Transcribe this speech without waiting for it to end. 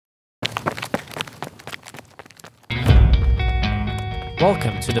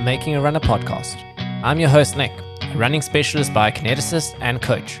Welcome to the Making a Runner podcast. I'm your host, Nick, a running specialist biokineticist and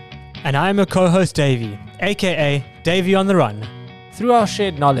coach. And I'm a co-host, Davey, aka Davey on the Run. Through our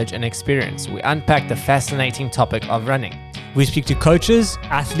shared knowledge and experience, we unpack the fascinating topic of running. We speak to coaches,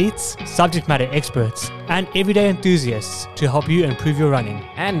 athletes, subject matter experts, and everyday enthusiasts to help you improve your running.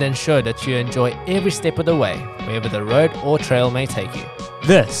 And ensure that you enjoy every step of the way, wherever the road or trail may take you.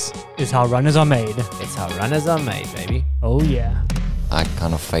 This is how runners are made. It's how runners are made, baby. Oh yeah. I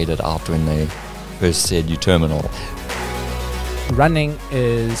kind of faded out when they first said you terminal. Running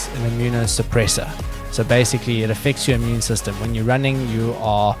is an immunosuppressor. So basically it affects your immune system. When you're running, you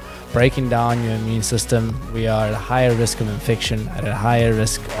are breaking down your immune system. We are at a higher risk of infection, at a higher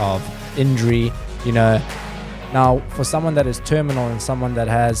risk of injury, Now, for someone that is terminal and someone that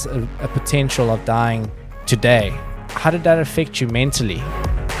has a potential of dying today, how did that affect you mentally?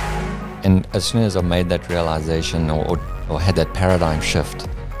 And as soon as I made that realization or had that paradigm shift,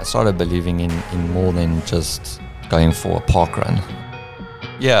 I started believing in more than just going for a park run.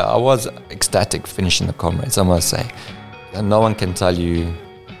 Yeah, I was ecstatic finishing the Comrades, I must say. And no one can tell you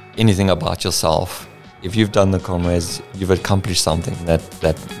anything about yourself. If you've done the Comrades, you've accomplished something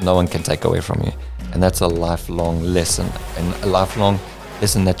that no one can take away from you. And that's a lifelong lesson, and a lifelong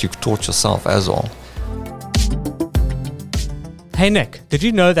lesson that you've taught yourself as well. Hey Nick, did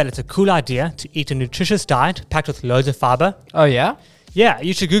you know that it's a cool idea to eat a nutritious diet packed with loads of fiber? Oh yeah? Yeah,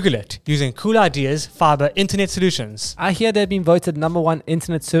 you should Google it using Cool Ideas Fiber Internet Solutions. I hear they've been voted #1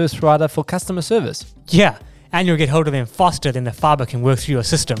 internet service provider for customer service. Yeah, and you'll get hold of them faster than the fiber can work through your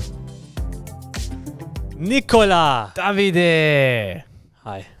system. Nicola! Davide!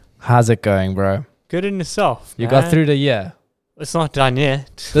 Hi. How's it going, bro? Good in yourself, You man. got through the year. It's not done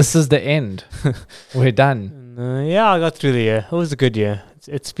yet. This is the end. We're done. Yeah, I got through the year. It was a good year.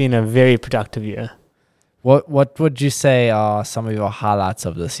 It's been a very productive year. What would you say are some of your highlights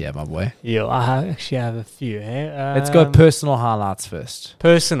of this year, my boy? Yeah, I actually have a few. Let's go personal highlights first.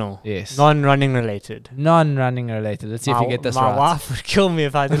 Personal. Yes. Non-running related. Non-running related. Let's see if you get this right. My wife would kill me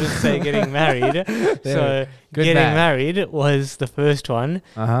if I didn't say getting married. So getting married was the first one.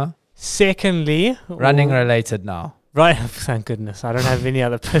 Secondly, running related now. Right, thank goodness. I don't have any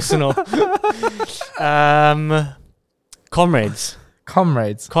other personal. Comrades.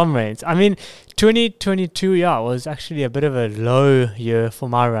 I mean, 2022, was actually a bit of a low year for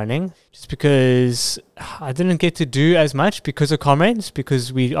my running, just because I didn't get to do as much because of Comrades,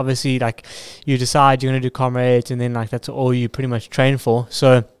 because we obviously, you decide you're going to do Comrades, and then, that's all you pretty much train for.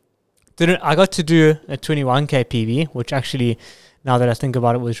 So, I got to do a 21k PB, which actually, now that I think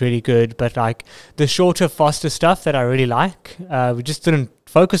about it, was really good. But, the shorter, faster stuff that I really like, we just didn't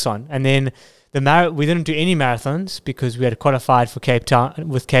focus on. And then we didn't do any marathons because we had qualified for Cape Town.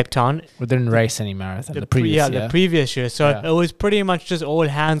 We didn't race any marathon the previous year. So it was pretty much just all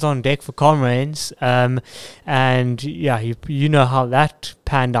hands on deck for Comrades. You know how that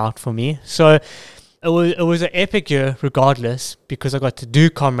panned out for me. So it was an epic year regardless, because I got to do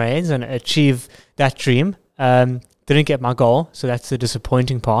Comrades and achieve that dream. Didn't get my goal, so that's the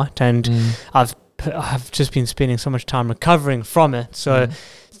disappointing part. And I've just been spending so much time recovering from it. So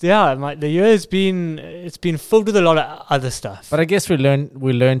the year has been filled with a lot of other stuff. But I guess we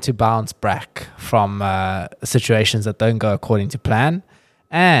learn to bounce back from situations that don't go according to plan,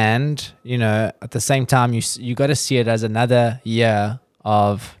 and at the same time you got to see it as another year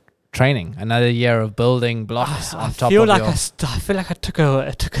of training, another year of building blocks on top of I feel like I took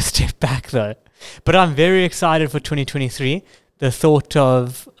a step back though, but I'm very excited for 2023. The thought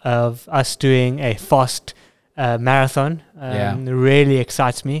of us doing a fast marathon really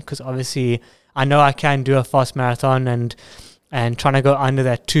excites me, because obviously I know I can do a fast marathon, and trying to go under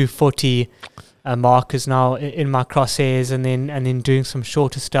that 240 mark is now in my crosshairs, and then doing some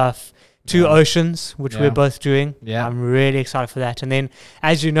shorter stuff. 2 oceans, which we're both doing. Yeah. I'm really excited for that. And then,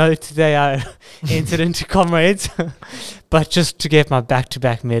 as you know, today I entered into Comrades, but just to get my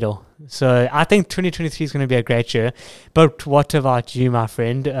back-to-back medal. So I think 2023 is going to be a great year. But what about you, my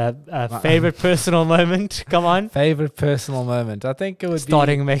friend? Favorite personal moment? Come on. Favorite personal moment? I think it would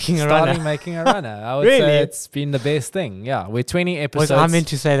be making a runner. I would say it's been the best thing. Yeah, we're 20 episodes. I meant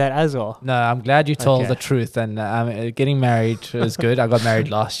to say that as well. No, I'm glad you told the truth. And getting married was good. I got married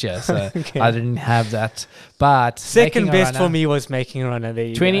last year, so I didn't have that. But second best for me was making a runner. There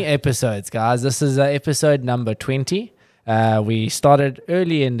you 20 episodes, guys. This is episode number 20. We started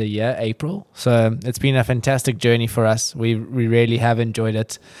early in the year, April, so it's been a fantastic journey for us. We really have enjoyed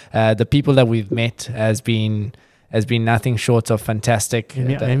it. The people that we've met has been nothing short of fantastic.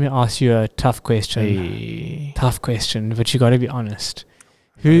 Let me ask you a tough question. Tough question, but you got to be honest.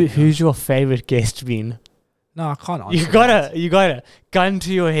 Who's your favorite guest been? No, I can't answer You gotta. Gun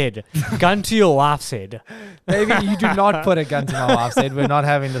to your head. Gun to your wife's head. Maybe you do not put a gun to my wife's head. We're not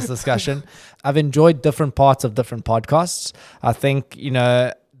having this discussion. I've enjoyed different parts of different podcasts. I think,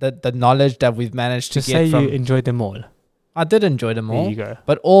 the knowledge that we've managed to Just get say from... you enjoyed them all. I did enjoy them all. There you go.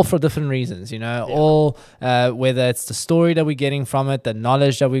 But all for different reasons, all, whether it's the story that we're getting from it, the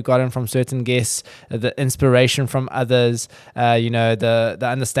knowledge that we've gotten from certain guests, the inspiration from others, the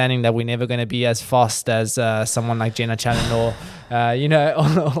understanding that we're never going to be as fast as someone like Jenna Challenor,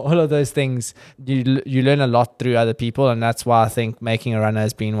 all of those things. You learn a lot through other people, and that's why I think Making a Runner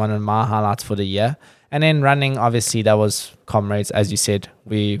has been one of my highlights for the year. And then running, obviously, that was Comrades. As you said,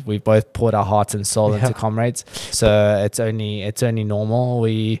 we both poured our hearts and soul into Comrades. So it's only normal.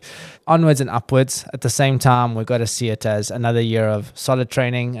 We onwards and upwards. At the same time, we've got to see it as another year of solid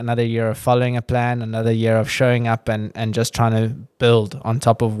training, another year of following a plan, another year of showing up and just trying to build on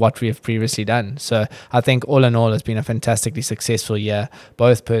top of what we have previously done. So I think all in all, it's been a fantastically successful year,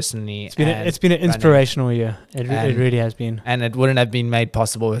 both personally. It's been an inspirational year. It really has been. And it wouldn't have been made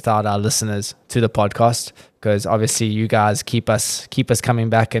possible without our listeners to the podcast, because obviously you guys keep us coming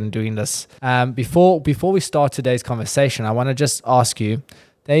back and doing this. Before we start today's conversation, I want to just ask you,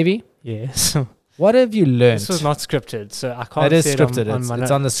 Davey. Yes. What have you learned? This was not scripted, so I can't. It is say scripted.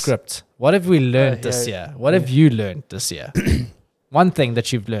 It's on the script. What have we learned this year? What have you learned this year? One thing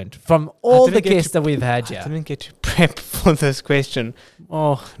that you've learned from all the guests that we've had here. I didn't get to prep for this question.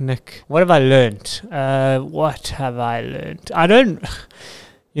 Oh, Nick, what have I learned? What have I learned? I don't.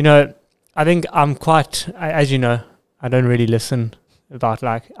 I think I'm quite, as you know, I don't really listen about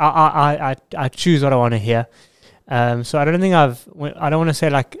I choose what I want to hear. So I don't think I don't want to say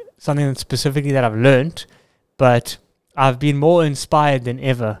like something specifically that I've learned, but I've been more inspired than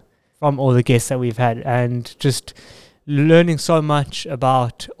ever from all the guests that we've had, and just learning so much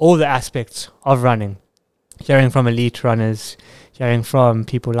about all the aspects of running, hearing from elite runners, hearing from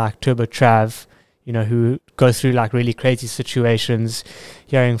people like Turbo Trav, who go through like really crazy situations,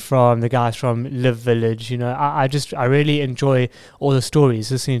 hearing from the guys from Live Village. I really enjoy all the stories,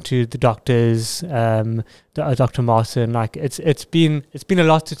 listening to the doctors, Dr. Martin. Like it's been a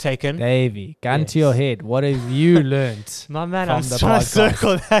lot to take in. Davey, gun to your head. What have you learned? My man, I'm trying to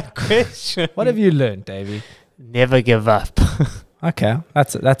circle that question. What have you learned, Davey? Never give up. Okay,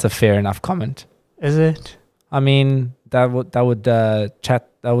 that's a fair enough comment. Is it? I mean, that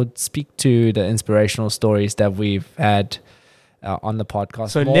would speak to the inspirational stories that we've had on the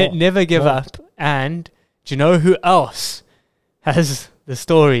podcast. So never give up. And do you know who else has the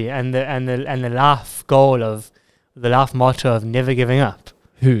story and the life goal of the life motto of never giving up?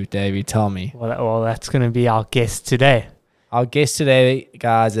 Who, Davey? Tell me. Well, that's going to be our guest today. Our guest today,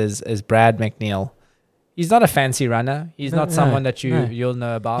 guys, is Brad McNeil. He's not a fancy runner. He's not someone that you'll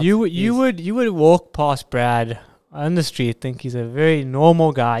know about. You would walk past Brad on the street, think he's a very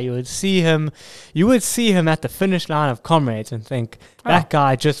normal guy. You would see him at the finish line of Comrades and think that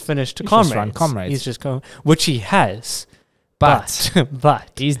guy just finished Comrades. He's just which he has. But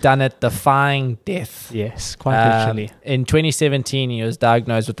he's done it defying death. Yes, quite literally. In 2017, he was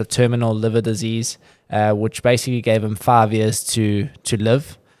diagnosed with a terminal liver disease, which basically gave him 5 years to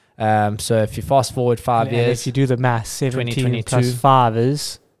live. So if you fast forward 5 years, if you do the math, 17 plus 5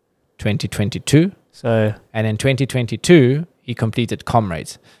 is 2022. So, and in 2022, he completed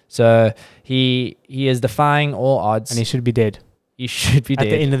Comrades. So he is defying all odds, and he should be dead. He should be dead at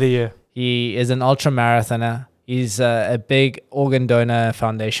the end of the year. He is an ultra marathoner. He's a big organ donor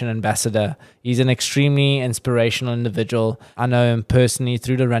foundation ambassador. He's an extremely inspirational individual. I know him personally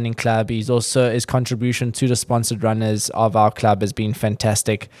through the running club. His contribution to the sponsored runners of our club has been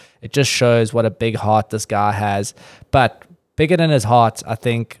fantastic. It just shows what a big heart this guy has. But bigger than his heart, I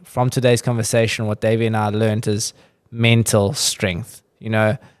think from today's conversation, what Davey and I learned is mental strength.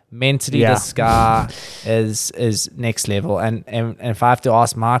 Mentally, this guy is next level. And if I have to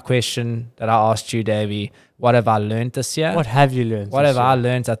ask my question that I asked you, Davey, what have I learned this year? What have you learned? What have I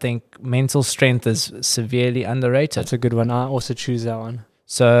learned? I think mental strength is severely underrated. That's a good one. I also choose that one.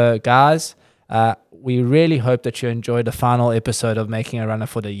 So, guys, we really hope that you enjoyed the final episode of Making a Runner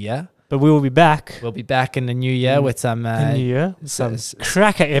for the year. But we will be back. We'll be back in the new year with some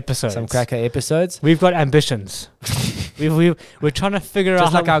cracker episodes. Some cracker episodes. We've got ambitions. We're trying to figure out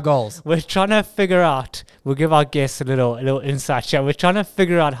just like our goals. We're trying to figure out. We'll give our guests a little insight here. We're trying to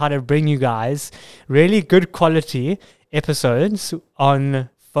figure out how to bring you guys really good quality episodes on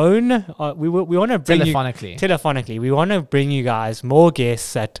phone. We want to bring telephonically. We want to bring you guys more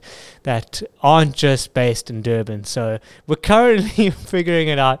guests that aren't just based in Durban. So we're currently figuring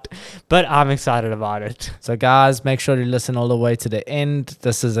it out, but I'm excited about it. So guys, make sure to listen all the way to the end.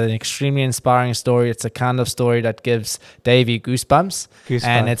 This is an extremely inspiring story. It's a kind of story that gives Davey goosebumps.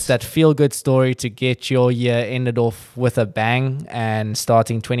 And it's that feel-good story to get your year ended off with a bang and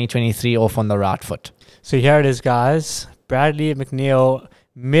starting 2023 off on the right foot. So here it is, guys. Bradley McNeil,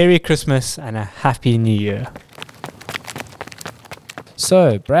 Merry Christmas and a Happy New Year.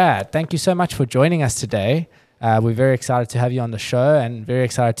 So, Brad, thank you so much for joining us today. We're very excited to have you on the show and very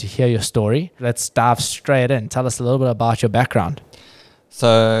excited to hear your story. Let's dive straight in. Tell us a little bit about your background.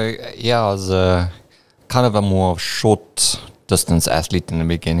 So, yeah, I was kind of a more short distance athlete in the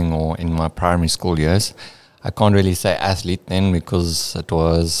beginning or in my primary school years. I can't really say athlete then because it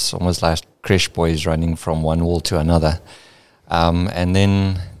was almost like crash boys running from one wall to another. And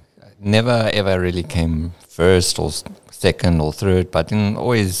then never ever really came first or second or third, but then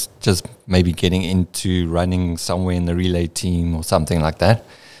always just maybe getting into running somewhere in the relay team or something like that.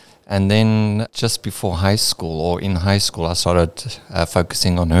 And then just before high school or in high school, I started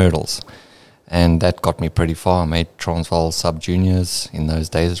focusing on hurdles. And that got me pretty far. I made Transvaal sub-juniors. In those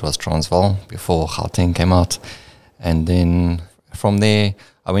days, it was Transvaal before Gauteng came out. And then from there,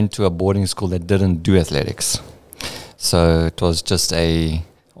 I went to a boarding school that didn't do athletics. So it was just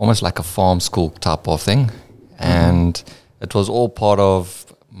almost like a farm school type of thing. And it was all part of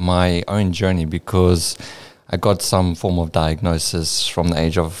my own journey because I got some form of diagnosis from the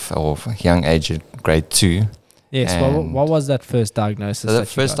age of, or young age, at grade 2. Yes, what was that first diagnosis? So the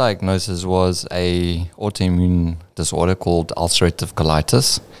first diagnosis was a autoimmune disorder called ulcerative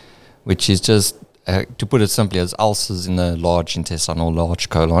colitis, which is just, to put it simply, as ulcers in the large intestine or large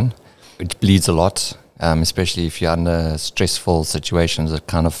colon. It bleeds a lot, especially if you're under stressful situations, it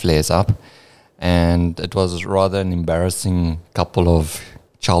kind of flares up. And it was rather an embarrassing couple of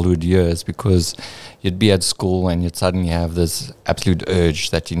childhood years because you'd be at school and you'd suddenly have this absolute urge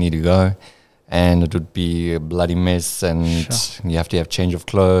that you need to go. And it would be a bloody mess, and you have to have change of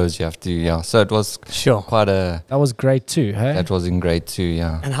clothes. You have to, So it was quite a. That was grade 2, hey? That was in grade 2,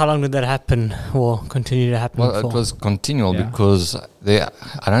 yeah. And how long did that happen, or continue to happen? Well, it was continual because I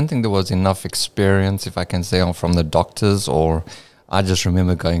don't think there was enough experience, if I can say, from the doctors, or I just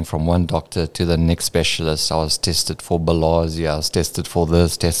remember going from one doctor to the next specialist. I was tested for bilharzia, I was tested for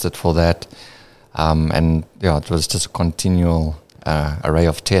this, tested for that, and it was just a continual array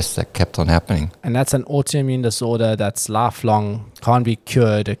of tests that kept on happening. And that's an autoimmune disorder that's lifelong, can't be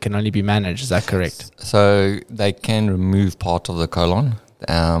cured, it can only be managed. Is that correct? So they can remove part of the colon,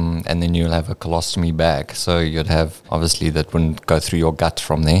 and then you'll have a colostomy bag. So you'd have, obviously, that wouldn't go through your gut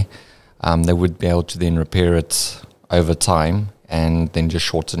from there. They would be able to then repair it over time and then just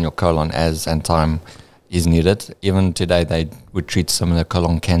shorten your colon as and time is needed. Even today, they would treat some of the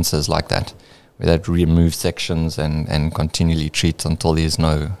colon cancers like that, where they'd remove sections and continually treat until there's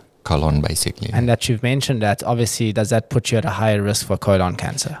no colon, basically. And that you've mentioned that, obviously, does that put you at a higher risk for colon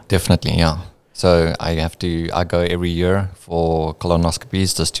cancer? Definitely, yeah. So I go every year for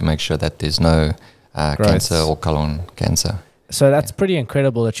colonoscopies just to make sure that there's no cancer or colon cancer. So that's pretty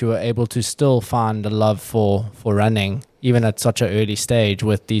incredible that you were able to still find a love for running, even at such an early stage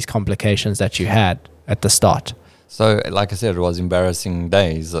with these complications that you had at the start. So, like I said, it was embarrassing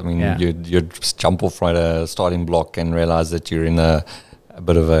days. I mean, you'd jump off right a starting block and realize that you're in a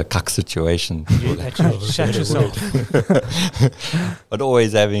bit of a cuck situation. Shut yourself. But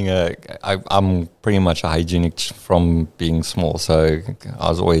always having I'm pretty much a hygienic from being small. So I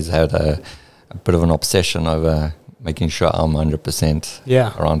was always had a bit of an obsession over making sure I'm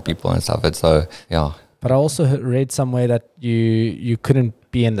 100% around people and stuff. So, yeah. But I also read somewhere that you couldn't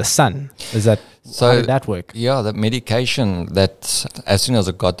be in the sun. How did that work? Yeah, the medication that as soon as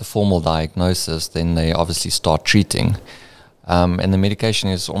I got the formal diagnosis, then they obviously start treating. And the medication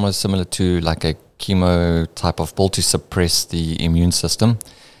is almost similar to like a chemo type of pill to suppress the immune system.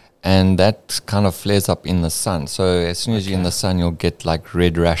 And that kind of flares up in the sun. So as soon as you're in the sun, you'll get like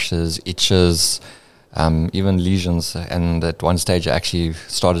red rashes, itches, even lesions. And at one stage, I actually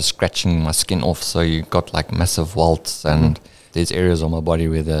started scratching my skin off. So you got like massive welts, and there's areas on my body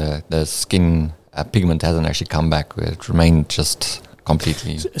where the skin pigment hasn't actually come back, where it remained just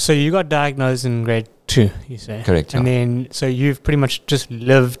completely. So you got diagnosed in grade 2, you say? Correct. And then, so you've pretty much just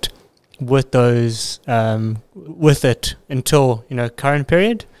lived with those, with it until, current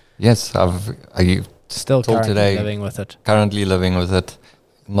period? Yes, I still currently today, living with it. Currently living with it.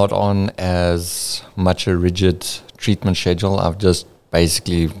 Not on as much a rigid treatment schedule. I've just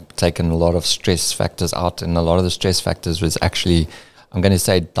basically taken a lot of stress factors out, and a lot of the stress factors was actually I'm going to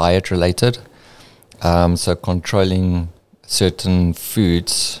say diet related. So controlling certain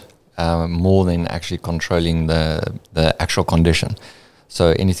foods more than actually controlling the actual condition.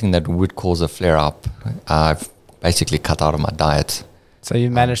 So anything that would cause a flare-up, I've basically cut out of my diet. So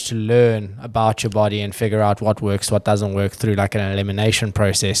you managed to learn about your body and figure out what works, what doesn't work through like an elimination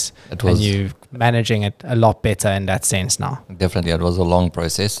process. And you're managing it a lot better in that sense now. Definitely. It was a long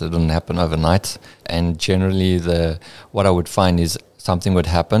process. It didn't happen overnight. And generally what I would find is something would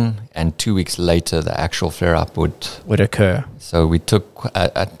happen and 2 weeks later the actual flare-up would occur. So we took,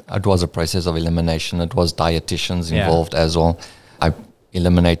 it was a process of elimination. It was dietitians involved as well. I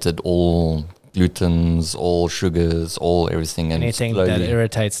eliminated all glutens, all sugars, all everything. And anything slowly, that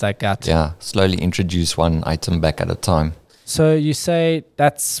irritates that gut. Yeah, slowly introduce one item back at a time. So you say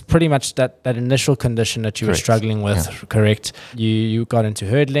that's pretty much that initial condition that you were struggling with, correct? You got into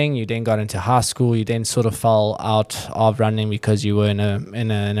hurdling, you then got into high school, you then sort of fell out of running because you were in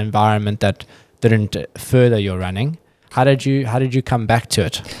an environment that didn't further your running. How did you come back to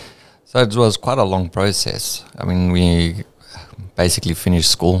it? So it was quite a long process. I mean, we basically finished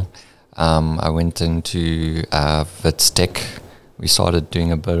school. I went into Wits Tech. We started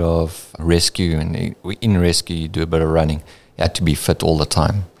doing a bit of rescue, and in rescue you do a bit of running. You had to be fit all the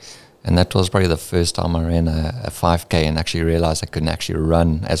time. And that was probably the first time I ran a 5K and actually realized I couldn't actually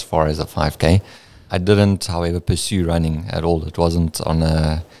run as far as a 5K. I didn't, however, pursue running at all. It wasn't on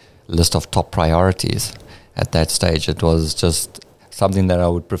a list of top priorities at that stage. It was just something that I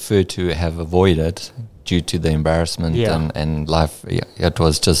would prefer to have avoided due to the embarrassment and life. It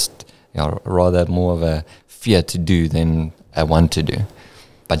was just rather more of a fear to do than a want to do.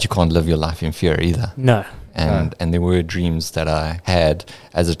 But you can't live your life in fear either. No. And there were dreams that I had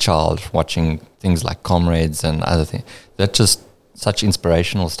as a child, watching things like Comrades and other things. That just such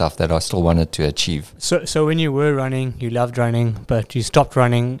inspirational stuff that I still wanted to achieve. So when you were running, you loved running, but you stopped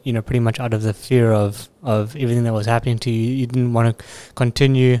running, pretty much out of the fear of everything that was happening to you. You didn't want to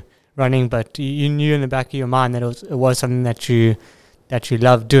continue running, but you knew in the back of your mind that it was something that you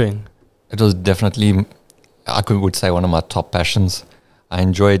loved doing. It was definitely, I would say, one of my top passions. I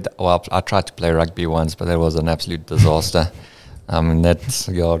tried to play rugby once, but that was an absolute disaster. It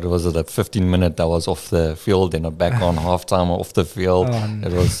was a 15-minute that was off the field and back on halftime off the field. Oh, no.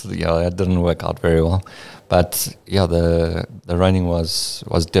 It was, it didn't work out very well. But the running was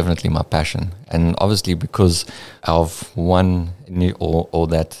definitely my passion. And obviously because of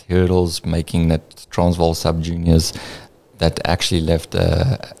that hurdles, making that Transvaal sub-juniors, that actually left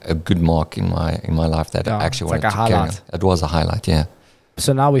a good mark in my life that I actually wanted to carry. It was a highlight, yeah.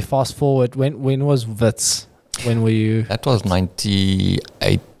 So now we fast forward. When was Wits? When were you? That was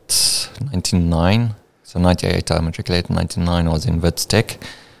 98, 99. So 98 I matriculated, 99 I was in Wits Tech.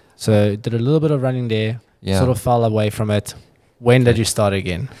 So did a little bit of running there, sort of fell away from it. When did you start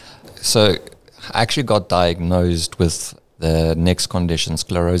again? So I actually got diagnosed with the next condition,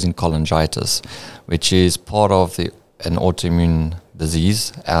 sclerosing cholangitis, which is part of an autoimmune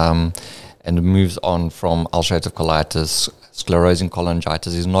disease, and it moves on from ulcerative colitis. Sclerosing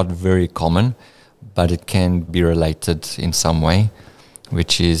cholangitis is not very common, but it can be related in some way,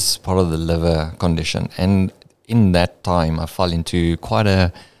 which is part of the liver condition. And in that time, I fell into quite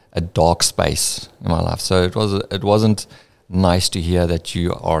a dark space in my life. So it wasn't nice to hear that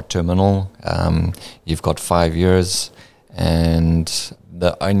you are terminal. You've got 5 years, and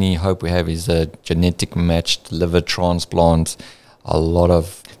the only hope we have is a genetic matched liver transplant. A lot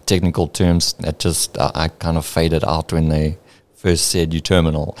of technical terms that just I kind of faded out when they first said you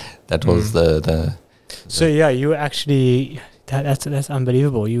terminal. That was the So you were actually that's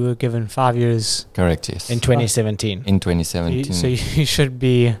unbelievable. You were given 5 years. Correct, yes. In 2017. In 2017. So you should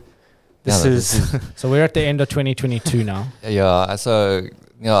be. This is so we're at the end of 2022 now. Yeah. So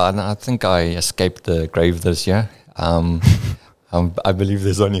and I think I escaped the grave this year. I believe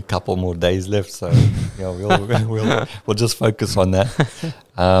there's only a couple more days left, so we'll just focus on that.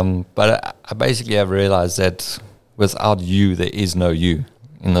 But I basically have realized that without you, there is no you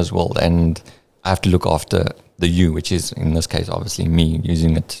in this world, and I have to look after the you, which is in this case obviously me,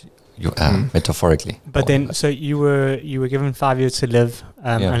 using it metaphorically. But then, so you were given 5 years to live,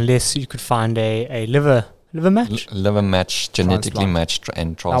 unless you could find a liver match. Liver match, genetically matched,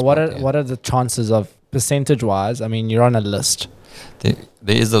 and transplant. Now, what are the chances of percentage-wise? I mean, you're on a list. There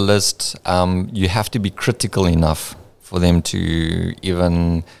is a list. You have to be critical enough for them to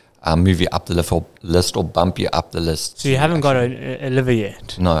even move you up the list or bump you up the list. So you haven't got a liver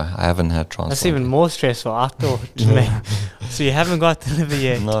yet? No, I haven't had transplant. That's even more stressful, I thought. So you haven't got the liver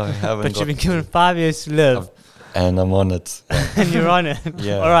yet? No, I haven't. But you've been given 5 years to live. And I'm on it. Yeah. And you're on it.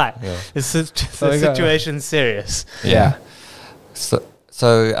 Yeah. All right. Yeah. The situation's serious. Yeah.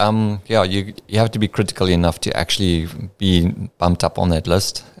 You have to be critical enough to actually be bumped up on that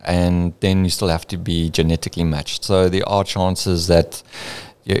list, and then you still have to be genetically matched. So there are chances that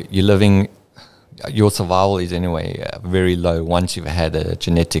you're living, your survival is anyway very low once you've had a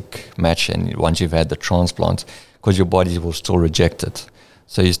genetic match and once you've had the transplant, because your body will still reject it.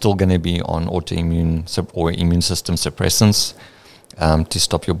 So you're still going to be on autoimmune or immune system suppressants to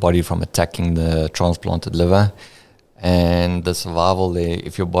stop your body from attacking the transplanted liver. And the survival there,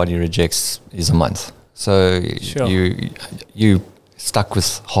 if your body rejects, is a month. So you stuck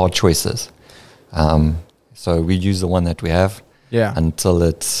with hard choices. So we use the one that we have until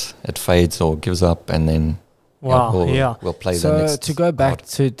it fades or gives up, and then we'll play the next. So to go back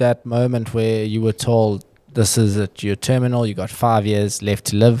to that moment where you were told this is it, you're terminal, you got 5 years left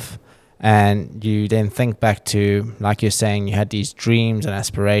to live, and you then think back to, like you're saying, you had these dreams and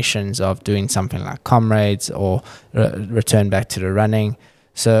aspirations of doing something like Comrades or return back to the running.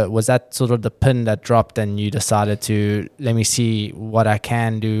 So was that sort of the pin that dropped and you decided to, let me see what I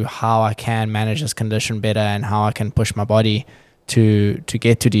can do, how I can manage this condition better, and how I can push my body to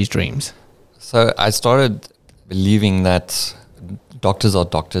get to these dreams? So I started believing that doctors are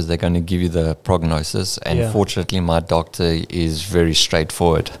doctors. They're going to give you the prognosis. And fortunately, my doctor is very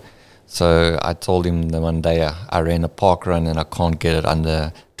straightforward. So I told him that one day I ran a park run and I can't get it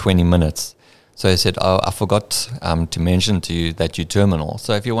under 20 minutes. So he said, I forgot to mention to you that you're terminal.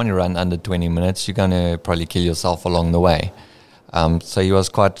 So if you want to run under 20 minutes, you're going to probably kill yourself along the way. So he was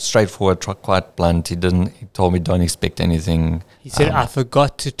quite straightforward, quite blunt. He told me don't expect anything. He said, I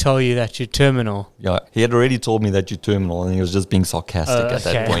forgot to tell you that you're terminal. Yeah, he had already told me that you're terminal, and he was just being sarcastic at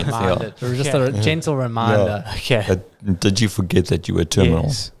that point. Just a gentle reminder. Did you forget that you were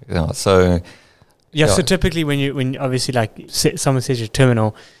terminal? Yes. So typically when obviously like someone says you're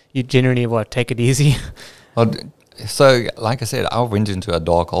terminal, you generally take it easy. So like I said, I went into a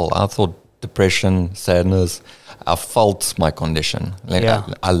dark hole. I thought depression, sadness. I felt my condition.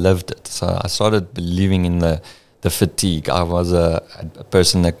 I lived it. So I started believing in the fatigue. I was a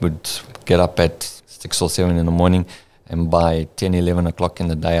person that would get up at 6 or 7 in the morning, and by 10, 11 o'clock in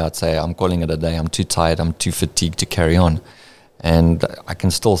the day, I'd say, I'm calling it a day. I'm too tired. I'm too fatigued to carry on. And I can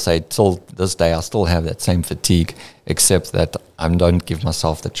still say, till this day, I still have that same fatigue, except that I don't give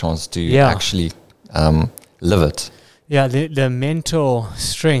myself the chance to actually live it. Yeah, the mental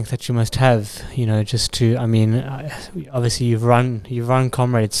strength that you must have, just to, obviously you've run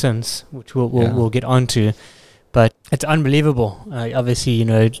Comrades since, which we'll get onto, but it's unbelievable. Obviously,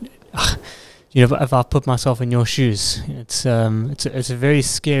 if I put myself in your shoes, it's a very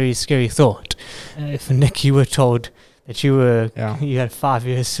scary thought. If Nick, you were told that you had 5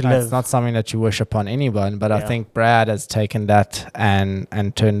 years to live. It's not something that you wish upon anyone, but I think Brad has taken that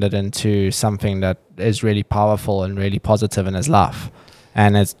and turned it into something that is really powerful and really positive in his life,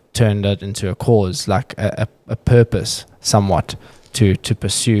 and has turned it into a cause, like a purpose somewhat to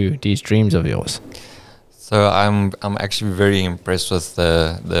pursue these dreams of yours. So I'm actually very impressed with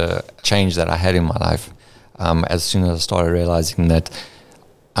the change that I had in my life. As soon as I started realizing that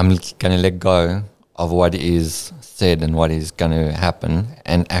I'm going to let go of what is said and what is going to happen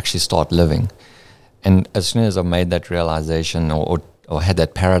and actually start living. And as soon as I made that realization or had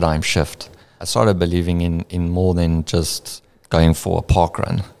that paradigm shift, I started believing in more than just going for a park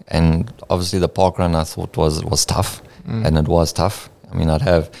run. And obviously the park run I thought was tough, and it was tough.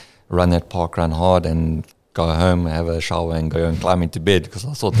 I'd run that park run hard and go home, have a shower, and go and climb into bed, because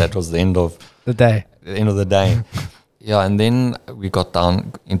I thought that was the end of the day. And then we got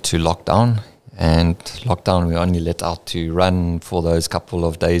down into lockdown. And lockdown, we only let out to run for those couple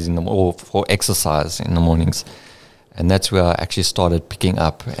of days or for exercise in the mornings. And that's where I actually started picking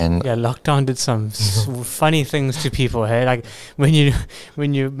up. And lockdown did some funny things to people. Hey, like when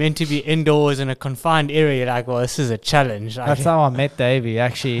you're meant to be indoors in a confined area, you're like, well, this is a challenge. That's how I met Dave. He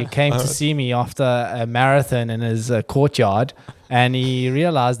actually came to see me after a marathon in his courtyard. And he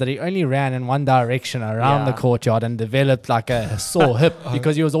realized that he only ran in one direction around the courtyard and developed like a sore hip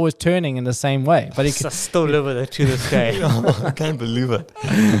because he was always turning in the same way. But he still live with it to this day. I can't believe it.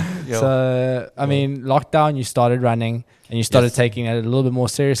 So, lockdown, you started running and you started taking it a little bit more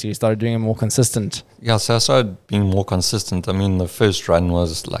seriously. You started doing it more consistent. Yeah, so I started being more consistent. The first run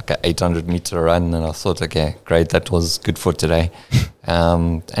was like an 800-meter run, and I thought, okay, great, that was good for today.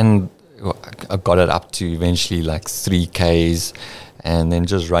 And I got it up to eventually like 3Ks, and then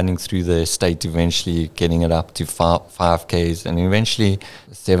just running through the state, eventually getting it up to 5Ks, and eventually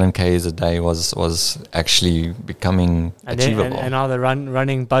 7Ks a day was actually becoming achievable. And now the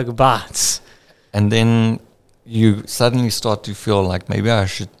running bug bites. And then you suddenly start to feel like maybe I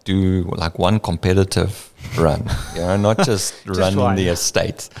should do like one competitive run, not just run in the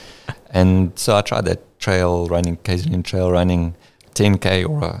estate. And so I tried that trail running, occasionally trail running, 10K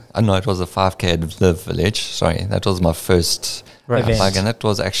it was a 5K at Live Village. Sorry, that was my first event. And that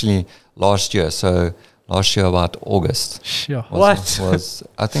was actually last year. So last year about August. Sure. I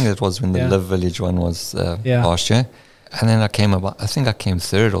think that was when the Live Village one was last year. And then I came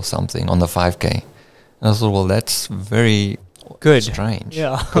third or something on the 5K. And I thought, well, that's very good, strange.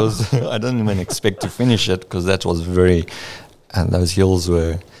 Yeah. Because I didn't even expect to finish it because that was and those hills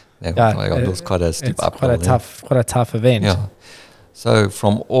were, it was quite a steep uphill. Quite a tough event. Yeah. So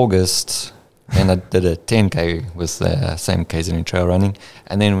from August, then I did a 10K with the same KZN trail running,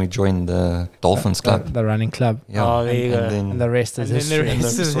 and then we joined the Dolphins Club. The running club. Yeah. Oh, there you go. And the rest is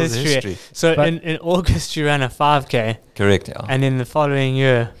history. So in August you ran a 5K. Correct, yeah. And then the following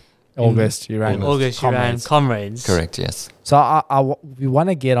year, August you ran Comrades. Correct, yes. So we want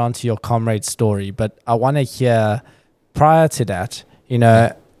to get onto your Comrades story, but I want to hear prior to that,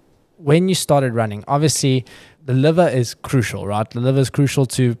 when you started running, obviously the liver is crucial, right? The liver is crucial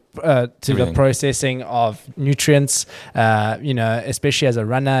to the processing of nutrients. Especially as a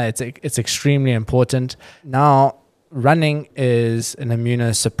runner, it's extremely important. Now, running is an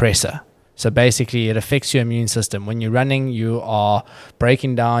immunosuppressor. So basically, it affects your immune system. When you're running, you are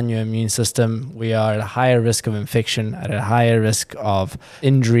breaking down your immune system. We are at a higher risk of infection, at a higher risk of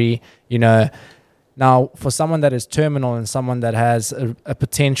injury. Now, for someone that is terminal and someone that has a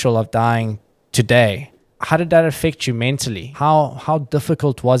potential of dying today, how did that affect you mentally? How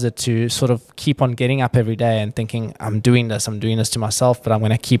difficult was it to sort of keep on getting up every day and thinking, I'm doing this to myself, but I'm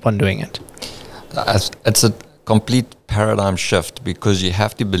going to keep on doing it? It's a complete paradigm shift because you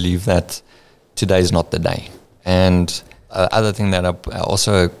have to believe that today is not the day. And other thing that I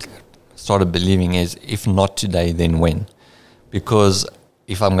also started believing is, if not today, then when? Because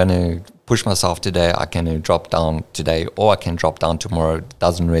if I'm going to push myself today, I can drop down today or I can drop down tomorrow. It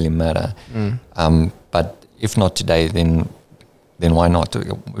doesn't really matter. But if not today, then why not?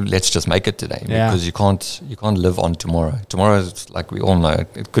 Let's just make it today, because you can't live on tomorrow. Tomorrow is, like we all know,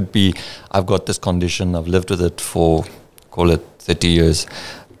 it could be, I've got this condition, I've lived with it for, call it 30 years.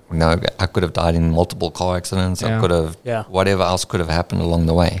 I could have died in multiple car accidents. I could have, whatever else could have happened along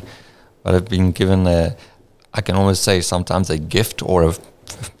the way. But I've been given I can almost say sometimes a gift or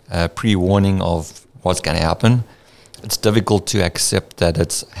a pre-warning of what's going to happen. It's difficult to accept that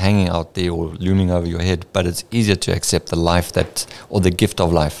it's hanging out there or looming over your head, but it's easier to accept the life or the gift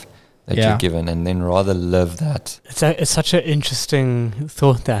of life that you're given, and then rather live that. It's such an interesting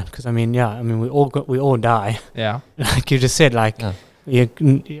thought, that, because we all die. Yeah, like you just said,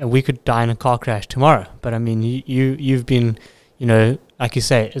 we could die in a car crash tomorrow, but you've been, like you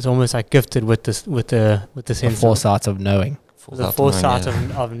say, it's almost like gifted with the sense the foresight of knowing. The foresight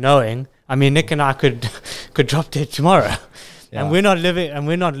of knowing. Nick and I could drop dead tomorrow, and we're not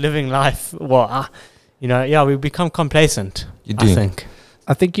living life. Well, we become complacent. You do.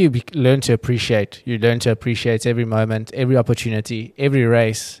 I think you learn to appreciate. You learn to appreciate every moment, every opportunity, every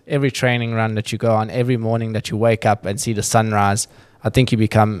race, every training run that you go on, every morning that you wake up and see the sunrise. I think you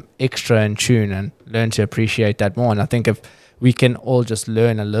become extra in tune and learn to appreciate that more. And I think if we can all just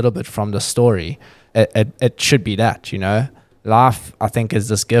learn a little bit from the story, it should be that, Life, I think, is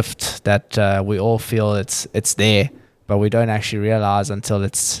this gift that we all feel it's there, but we don't actually realize until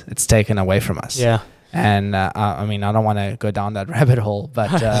it's taken away from us. Yeah. And I don't want to go down that rabbit hole,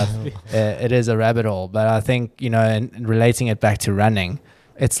 but it is a rabbit hole. But I think, in relating it back to running,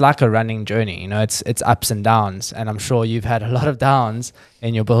 it's like a running journey. It's ups and downs, and I'm sure you've had a lot of downs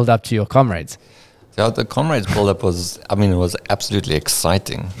in your build up to your Comrades. So the Comrades build-up was, it was absolutely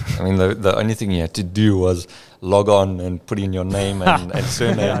exciting. The only thing you had to do was log on and put in your name and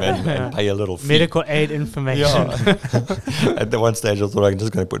surname and pay a little fee. Medical aid information. Yeah. At the one stage I thought I'm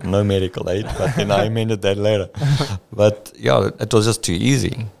just going to put no medical aid, but then I amended that later. But it was just too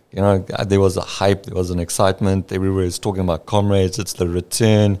easy. There was a hype, there was an excitement. Everywhere was talking about Comrades, it's the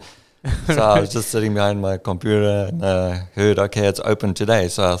return. So I was just sitting behind my computer and heard, okay, it's open today.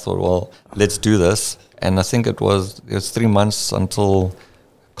 So I thought, well, let's do this. And I think it was 3 months until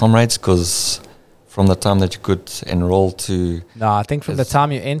Comrades, because from the time that you could enroll to... No, I think from the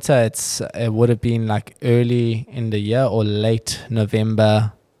time you enter, it would have been like early in the year or late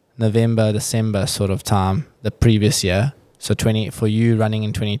November, December sort of time, the previous year. So for you running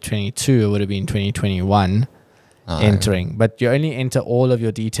in 2022, it would have been 2021. Entering, but you only enter all of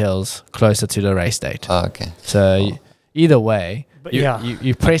your details closer to the race date. Okay. So either way,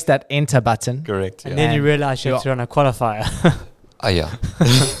 you press that enter button. Correct. And then you realize you have to run a qualifier. Yeah.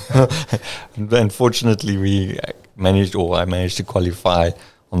 Unfortunately, I managed to qualify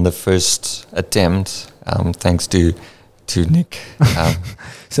on the first attempt, thanks to Nick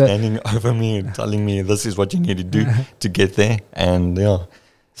standing over me and telling me this is what you need to do to get there. And yeah.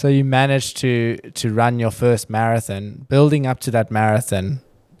 So you managed to run your first marathon. Building up to that marathon,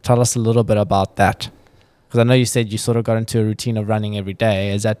 tell us a little bit about that. Because I know you said you sort of got into a routine of running every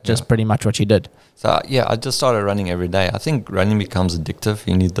day. Is that just pretty much what you did? So yeah, I just started running every day. I think running becomes addictive.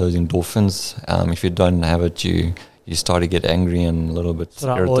 You need those endorphins. If you don't have it, you start to get angry and a little bit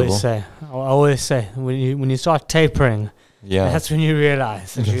irritable. I always say when you start tapering, that's when you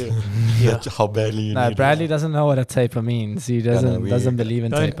realize that that's how badly you need Bradley doesn't know what a taper means. He doesn't believe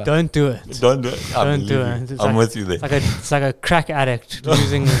in taper. Don't do it. Don't do it. I'm with you there. It's like a crack addict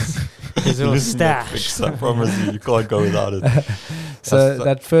losing his little stash. I promise you can't go without it. So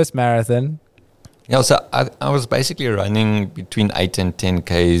that first marathon. Yeah, so I was basically running between 8 and 10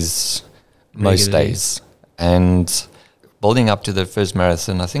 Ks most days. And building up to the first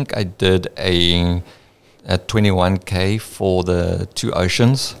marathon, I think I did a 21K for the Two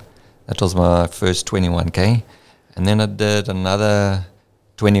Oceans. That was my first 21K. And then I did another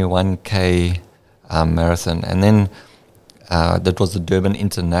 21K marathon. And then that was the Durban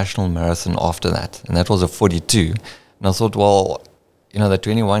International Marathon after that. And that was a 42. And I thought, well, the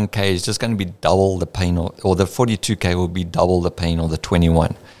 21K is just going to be double the pain, or the 42K will be double the pain of the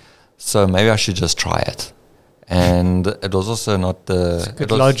 21. So maybe I should just try it. And it was also not the... It's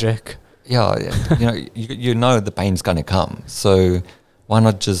good logic. Yeah, you know the pain's going to come. So why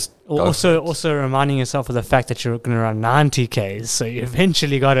not just... Also reminding yourself of the fact that you're going to run 90 Ks, so you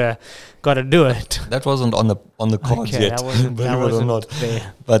eventually gotta do it. That wasn't on the cards yet. That wasn't not.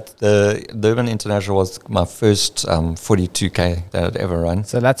 There. But the Durban International was my first 42K that I'd ever run.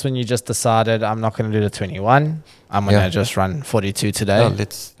 So that's when you just decided, I'm not going to do the 21. I'm going to just run 42 today.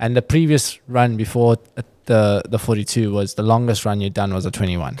 And the previous run before the 42 was the longest run you'd done was a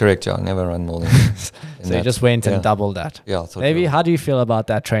 21. Correct, yeah. I never run more than So you just went and doubled that. Yeah. Maybe, how do you feel about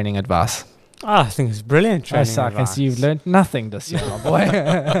that training advice? I think it's brilliant training advice. I can see you've learned nothing this year, my boy.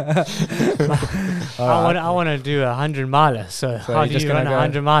 I want to do 100 miler. So how do you run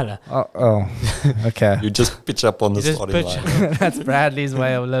 100 miler? Oh, okay. You just pitch up on the starting line. That's Bradley's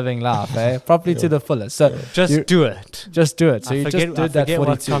way of living life, properly to the fullest. So just do it. Just do it. So you just did that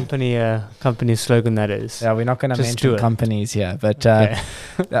 42. What company slogan that is. Yeah, we're not going to mention companies here, but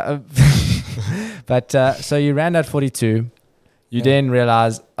so you ran that 42. You then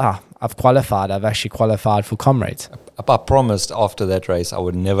realize, I've qualified. I've actually qualified for Comrades. I promised after that race I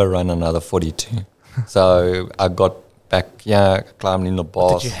would never run another 42. So I got back, climbed in the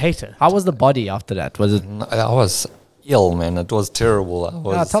bars. Did you hate it? How was the body after that? Was it? I was ill, man. It was terrible.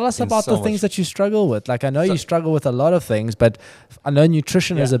 Tell us about the things that you struggle with. Like, I know you struggle with a lot of things, but I know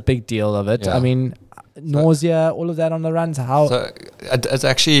nutrition is a big deal of it. Yeah. I mean, nausea, all of that on the runs. So it's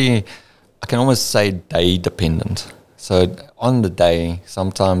actually, I can almost say day dependent. So on the day,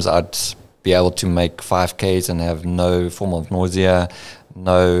 sometimes I'd be able to make 5Ks and have no form of nausea,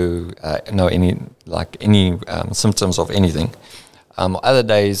 no any symptoms of anything. Other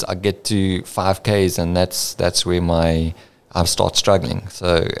days I get to 5Ks and that's where I start struggling.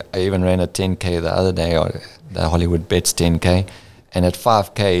 So I even ran a 10K the other day, or the Hollywood Bets 10K, and at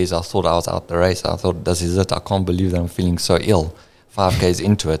 5Ks I thought I was out the race. I thought, this is it. I can't believe that I'm feeling so ill. 5Ks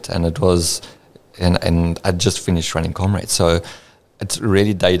into it, and it was. And I just finished running Comrades, so it's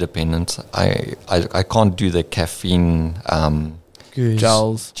really day dependent. I can't do the caffeine,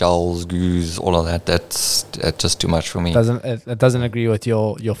 gels, goos, all of that. That's just too much for me. It doesn't agree with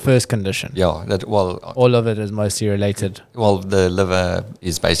your first condition. Yeah, all of it is mostly related. Well, the liver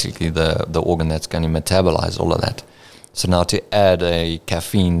is basically the organ that's going to metabolize all of that. So now to add a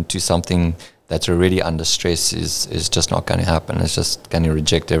caffeine to something that's already under stress is just not going to happen. It's just going to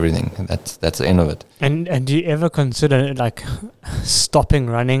reject everything. That's the end of it. And do you ever consider stopping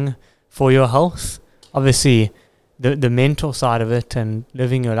running for your health? Obviously, the mental side of it and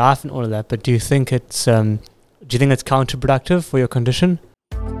living your life and all of that. But do you think it's counterproductive for your condition?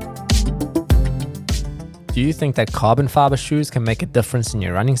 Do you think that carbon fiber shoes can make a difference in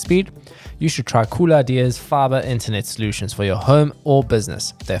your running speed? You should try Cool Ideas fiber internet solutions for your home or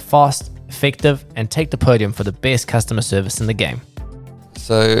business. They're fast, effective, and take the podium for the best customer service in the game.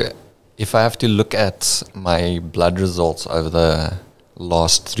 So if I have to look at my blood results over the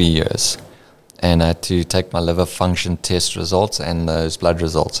last 3 years, and I had to take my liver function test results and those blood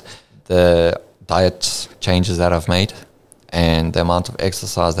results, the diet changes that I've made and the amount of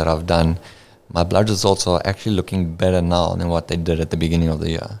exercise that I've done, my blood results are actually looking better now than what they did at the beginning of the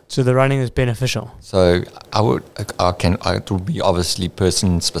year. So the running is beneficial. So it will be obviously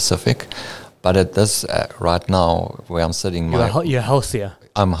person specific, but at this right now where I'm sitting, You're healthier.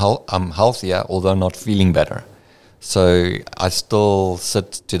 I'm healthier, although not feeling better. So I still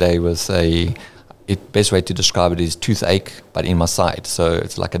sit today with best way to describe it is toothache, but in my side. So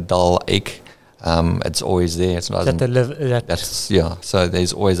it's like a dull ache. It's always there. It's not. So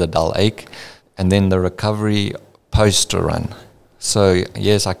there's always a dull ache, and then the recovery post run. So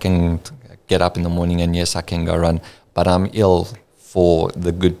yes, I can get up in the morning, and yes, I can go run, but I'm ill for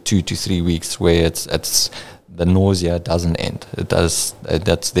the good 2 to 3 weeks where it's the nausea doesn't end. It does.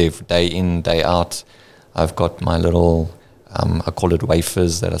 That's there day in, day out. I've got my little, I call it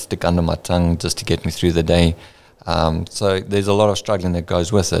wafers that I stick under my tongue just to get me through the day. So there's a lot of struggling that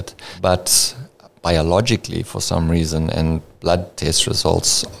goes with it. But biologically, for some reason, and blood test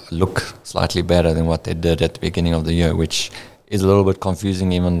results look slightly better than what they did at the beginning of the year, which is a little bit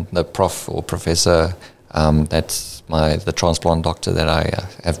confusing. Even the prof or professor, that's the transplant doctor that I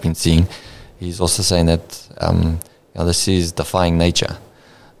have been seeing, he's also saying that this is defying nature.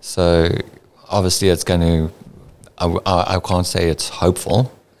 So obviously it's going to, I can't say it's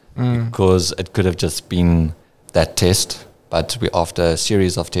hopeful because it could have just been that test, but after a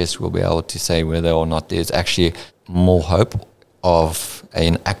series of tests we'll be able to say whether or not there's actually more hope of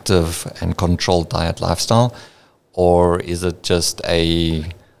an active and controlled diet lifestyle, or is it just a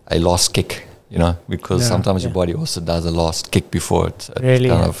lost kick, because sometimes your body also does a lost kick before it. Really?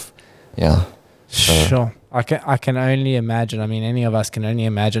 Kind of, yeah. Sure. I can only imagine. I mean, any of us can only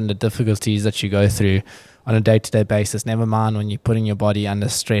imagine the difficulties that you go through on a day-to-day basis, never mind when you're putting your body under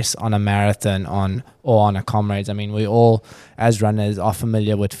stress on a marathon or on a Comrades. I mean, we all, as runners, are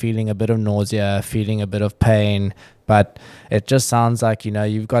familiar with feeling a bit of nausea, feeling a bit of pain, but it just sounds like,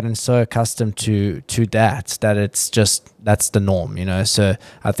 you've gotten so accustomed to that it's just, that's the norm, So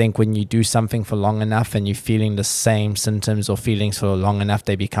I think when you do something for long enough and you're feeling the same symptoms or feelings for long enough,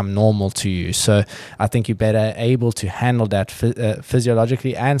 they become normal to you. So I think you're better able to handle that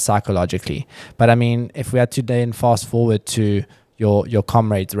physiologically and psychologically. But I mean, if we had to then fast forward to your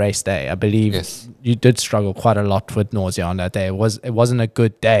Comrades race day, I believe you did struggle quite a lot with nausea on that day. It wasn't a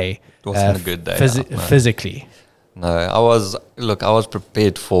good day. It wasn't a good day. Physically. No, I was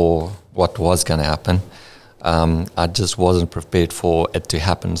prepared for what was going to happen. I just wasn't prepared for it to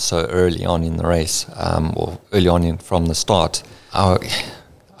happen so early on in the race, or early on from the start.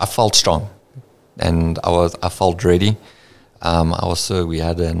 I felt strong, and I felt ready. We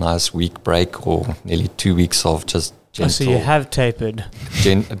had a nice week break, or nearly 2 weeks of just gentle. So you have tapered.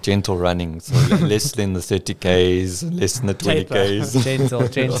 Gentle running, so less than the 30Ks, less than the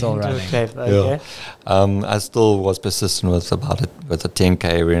 20Ks. gentle running. Taper, okay. I still was persistent with a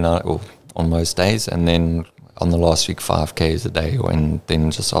 10K on most days, and then on the last week 5Ks a day, and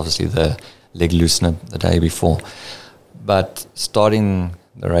then just obviously the leg loosener the day before. But starting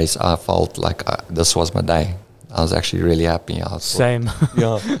the race, I felt like this was my day. I was actually really happy. Same.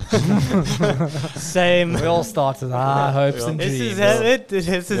 Yeah. Same. We all started our hopes and dreams.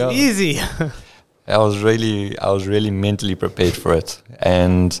 This is easy. I was really mentally prepared for it,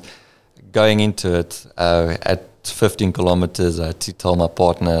 and going into it at 15 kilometers, I had to tell my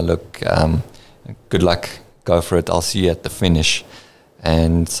partner, "Look, good luck. Go for it. I'll see you at the finish."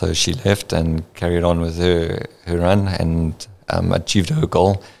 And so she left and carried on with her run and achieved her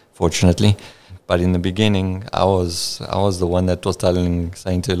goal, fortunately. But in the beginning, I was the one that was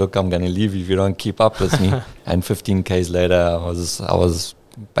saying to her, "Look, I'm going to leave if you don't keep up with me." And 15 Ks later, I was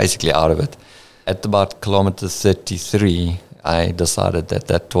basically out of it. At about kilometer 33, I decided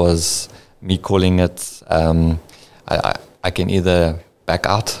that was me calling it. I can either back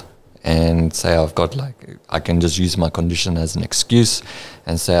out and say I can just use my condition as an excuse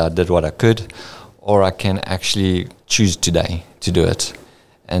and say I did what I could, or I can actually choose today to do it.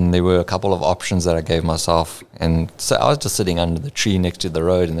 And there were a couple of options that I gave myself. And so I was just sitting under the tree next to the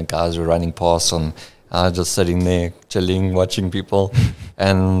road, and the guys were running past, and I was just sitting there chilling, watching people.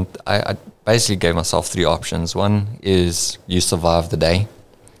 And I basically gave myself 3 options. One is you survive the day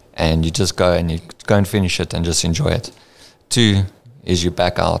and you just go and finish it and just enjoy it. 2 is you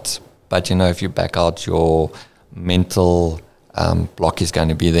back out. But if you back out, your mental block is going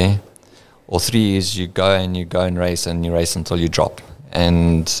to be there. Or 3 is you go and race, and you race until you drop.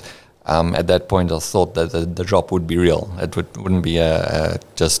 And at that point, I thought that the drop would be real. It wouldn't be a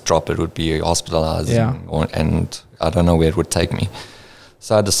just drop. It would be hospitalized, and I don't know where it would take me.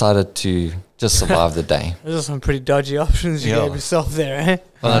 So I decided to just survive the day. Those are some pretty dodgy options you gave yourself there, eh?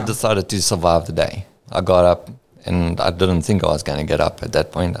 Well, I decided to survive the day. I got up and I didn't think I was going to get up at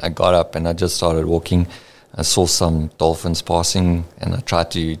that point. I got up and I just started walking. I saw some dolphins passing and I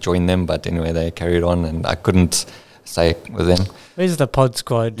tried to join them, but anyway, they carried on and I couldn't stay with them. Where's the pod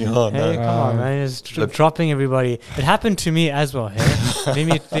squad? Yeah, hey, come on, man. Just dropping everybody. It happened to me as well. Hey? let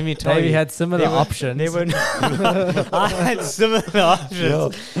me tell you. Davey had similar options. I had similar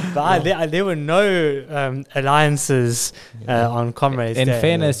options. But there were no alliances on Comrades In Day.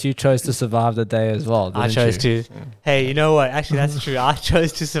 fairness, you chose to survive the day as well, didn't I chose you? to. Hey, you know what? Actually, that's true. I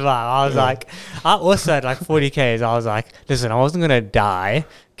chose to survive. I was like, I also had like 40 Ks. I was like, listen, I wasn't going to die.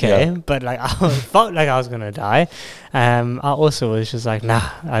 Okay, but like I felt like I was gonna die. I also was just like, nah,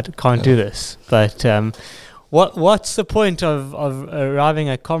 I can't do this. But what's the point of arriving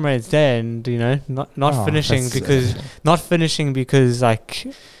at Comrades Day and not finishing because like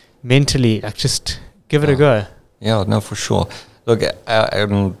mentally, like just give it a go. Yeah, no, for sure. Look,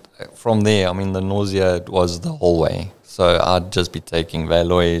 from there, I mean, the nausea was the whole way. So I'd just be taking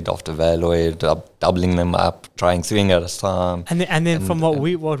Valoid after Valoid, doubling them up, trying 3 at a time. And then from what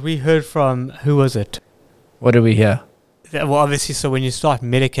we heard from, who was it? What did we hear? Well, obviously, so when you start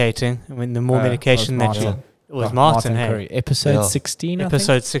medicating, when the more medication that you... It was Martin, hey. Curry. Episode 16,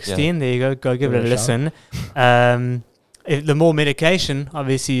 Episode 16, there you go. Go give it a listen. If the more medication,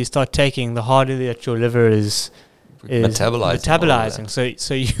 obviously, you start taking, the harder that your liver is metabolizing.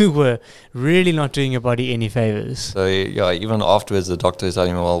 So you were really not doing your body any favors. So yeah, even afterwards, the doctor is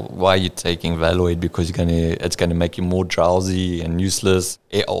telling me, "Well, why are you taking Valoid? Because it's gonna make you more drowsy and useless."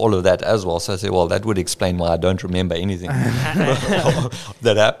 All of that as well. So I said, "Well, that would explain why I don't remember anything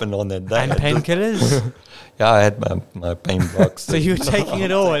that happened on that day." And painkillers. Yeah, I had my pain blocks. So you were taking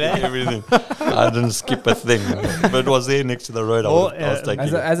it all, eh? Everything. I didn't skip a thing. But it was there next to the road. I was taking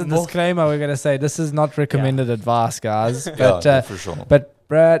it. As a disclaimer, we're going to say this is not recommended advice, guys. But, for sure. But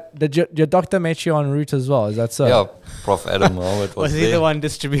Brad, your doctor met you en route as well. Is that so? Yeah, Prof. Adam was he there. the one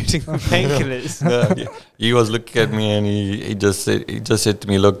distributing the painkillers? He was looking at me and he just said to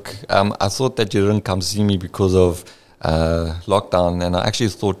me, "Look, I thought that you didn't come see me because of lockdown, and I actually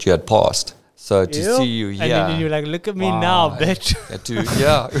thought you had passed. So to see you here." And then you're like, "Look at me now, bitch."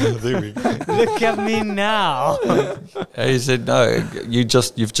 There we go. Look at me now. And he said, "No, you've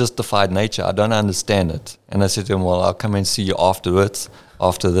just defied nature. I don't understand it." And I said to him, "Well, I'll come and see you after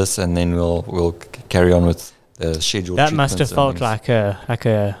this, and then we'll carry on with the scheduled." That must have felt like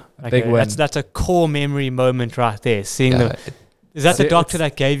a big win. That's a core memory moment right there. Seeing is that the doctor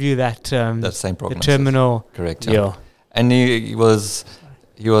that gave you that same prognosis? The terminal? Correct. Yeah. And he was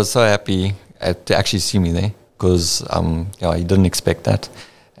so happy to actually see me there because he didn't expect that,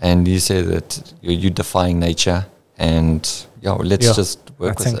 and he said that you're defying nature, and let's just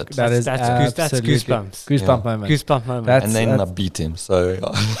work with it. That's goosebumps. Goosebump moment. Goosebump moment. And then I beat him. So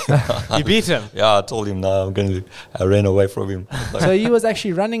you beat him? Yeah, I told him no. I ran away from him. So he was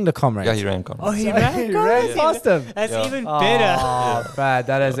actually running the Comrades. Yeah, he ran Comrades. Oh, he ran past him. That's even better. Oh, Brad,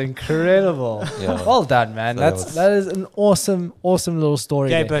 that is incredible. Yeah. Well done, man. So that is an awesome little story.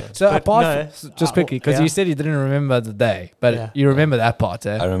 Yeah, there. but just quickly, because you said you didn't remember the day, but you remember that part,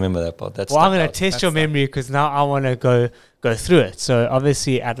 eh? I remember that part. That's I'm going to test your memory because now I want to go through it. So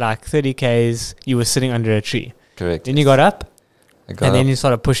obviously at like 30 Ks, you were sitting under a tree. Correct. Then you got up, then you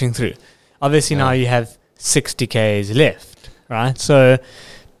started pushing through. Obviously now you have 60 Ks left, right? So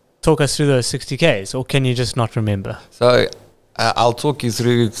talk us through those 60 Ks, or can you just not remember? So I'll talk you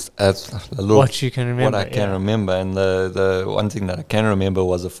through what you can remember. What I can remember, and the one thing that I can remember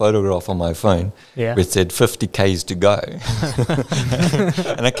was a photograph on my phone which said 50 Ks to go.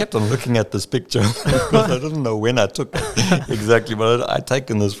 And I kept on looking at this picture because I didn't know when I took it exactly, but I'd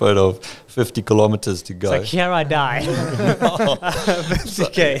taken this photo of 50 kilometers to go. It's like, here I die. 50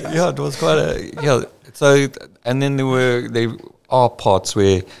 Ks. Yeah, it was quite so, and then there are parts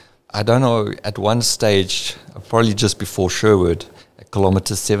where, I don't know, at one stage, probably just before Sherwood, at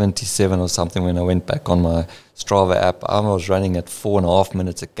kilometer 77 or something, when I went back on my Strava app, I was running at 4.5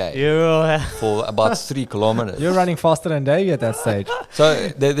 minutes a K for about 3 kilometers. You're running faster than Davey at that stage. So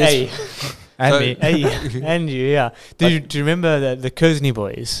there's... And you, yeah. Do you remember the Kersney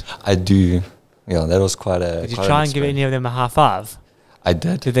boys? I do. Yeah, that was quite a... Did you try and give any of them a high five? I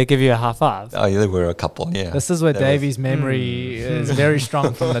did. Did they give you a high five? Oh, yeah, there were a couple, yeah. This is where Davey's memory is very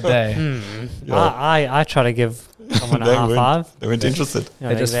strong from the day. I try to give someone a high five. They weren't interested.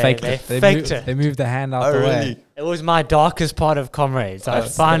 They just faked it. They moved the hand out the way. It was my darkest part of Comrades. I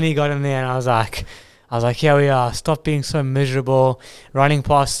finally got in there and I was like, here we are. Stop being so miserable. Running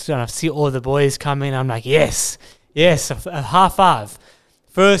past and I see all the boys coming. I'm like, yes, a high five.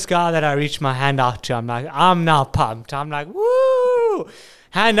 First guy that I reached my hand out to, I'm like, I'm now pumped. I'm like, woo!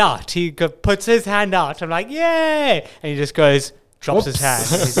 hand out. He puts his hand out. I'm like, yay! And he just goes, drops his hand.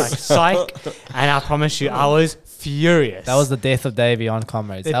 And he's like, psych. And I promise you, I was furious. That was the death of Davey on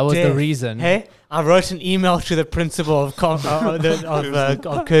Comrades. That was the reason. Hey, I wrote an email to the principal of Kersney.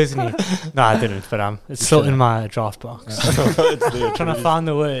 No, I didn't, but it's still in my draft box. Trying to find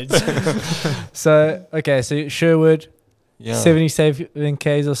the words. So Sherwood, 77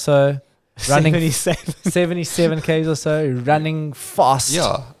 Ks or so. Running 77 Ks or so, running fast.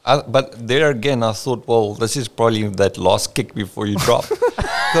 Yeah, but there again, I thought, well, this is probably that last kick before you drop,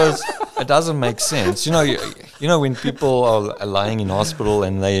 because it doesn't make sense. You know, when people are lying in hospital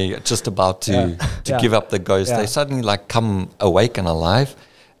and they just about to give up the ghost, they suddenly like come awake and alive,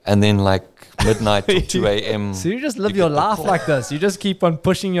 and then like midnight to 2 a.m. So you just live your life like this. You just keep on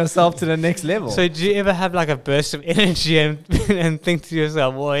pushing yourself to the next level. So do you ever have like a burst of energy and think to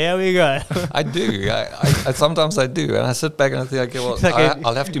yourself, well, here we go? I do. I sometimes I do. And I sit back and I think, okay, well,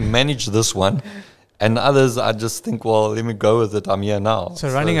 I'll have to manage this one. And others, I just think, well, let me go with it. I'm here now. So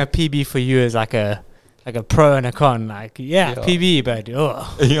running a PB for you is like a pro and a con. Like, PB, but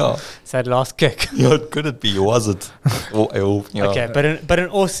it's that last kick. Could it be? Was it? Okay, but in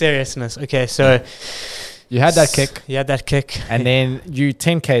all seriousness, okay, so you had that kick. You had that kick. And then you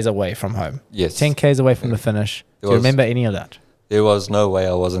 10 Ks away from home. Yes. 10 Ks away from the finish. Do you remember any of that? There was no way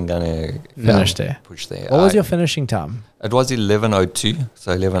I wasn't going to finish there. Push there. What was your finishing time? It was 11:02,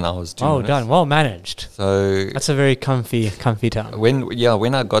 so 11 hours 2 minutes. Done. Well managed. So that's a very comfy time.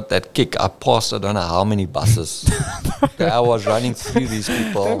 When I got that kick, I passed I don't know how many buses. I was running through these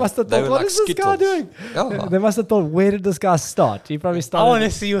people. They must have thought, what is this guy doing? Yeah. They must have thought, where did this guy start? He probably started. I want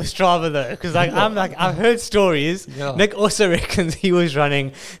to see your Strava though, because I've heard stories. Yeah. Nick also reckons he was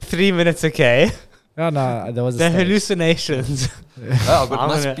running 3 minutes a K. No, there was the hallucinations. Oh, but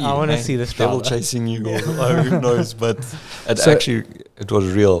I want to see this devil chasing you, or who knows? But it was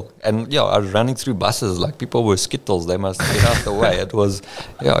real. And I was running through buses like people were skittles. They must get out the way. It was,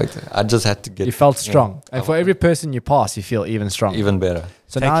 I just had to get. You felt strong, and for every person you pass, you feel even stronger, even better.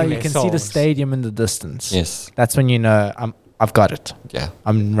 So now you can see the stadium in the distance. Yes, that's when you know I've got it. Yeah,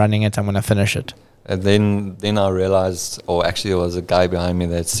 I'm running it. I'm going to finish it. And then I realized, or actually there was a guy behind me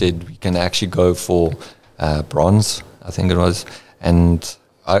that said we can actually go for bronze, I think it was. And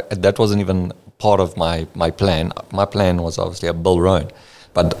that wasn't even part of my plan. My plan was obviously a Bill Rowan.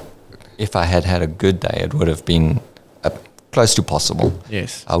 But if I had a good day, it would have been close to possible.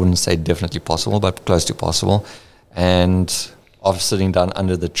 Yes. I wouldn't say definitely possible, but close to possible. And after sitting down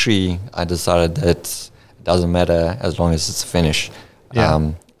under the tree, I decided that it doesn't matter as long as it's a finish.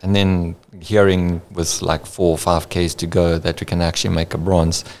 Yeah. And then hearing with like 4 or 5 Ks to go that we can actually make a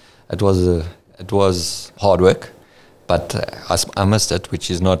bronze, it was hard work, but I missed it, which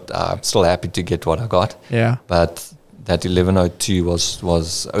is not. I'm still happy to get what I got. Yeah. But that 11:02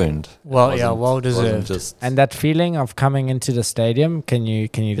 was earned. Well, well deserved. And that feeling of coming into the stadium, can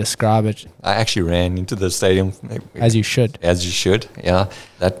you describe it? I actually ran into the stadium as you should. As you should. Yeah.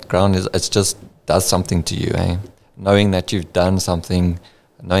 That ground it's just does something to you, eh? Knowing that you've done something.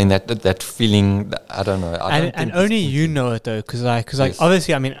 Knowing that feeling, I don't know. And only you know it though, because yes.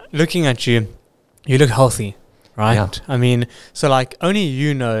 Obviously, I mean, looking at you, you look healthy, right? Yeah. I mean, so like only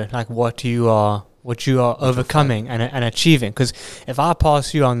you know like what you are overcoming and achieving. Because if I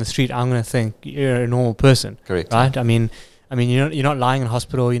pass you on the street, I'm gonna think you're a normal person. Correct. Right? I mean, you're not lying in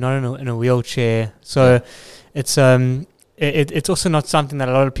hospital. You're not in a wheelchair. So it's also not something that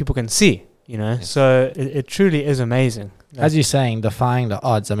a lot of people can see. Yes. So it truly is amazing. As you're saying, defying the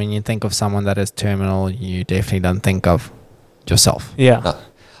odds. I mean, you think of someone that is terminal, you definitely don't think of yourself. Yeah. No,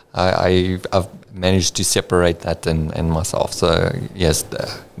 I've managed to separate that in myself. So yes,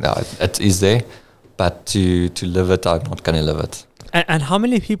 it is there, but to live it, I'm not going to live it. And how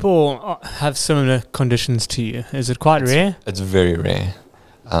many people have similar conditions to you? Is it quite rare? It's very rare.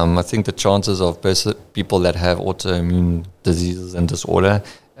 I think the chances of people that have autoimmune diseases and disorder,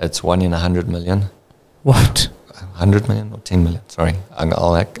 it's 1 in 100 million. What? 100 million or 10 million? Sorry,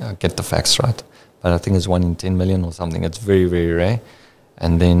 I'll get the facts right. But I think it's 1 in 10 million or something. It's very, very rare.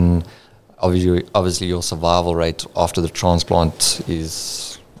 And then obviously your survival rate after the transplant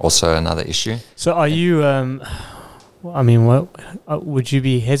is also another issue. So are you, would you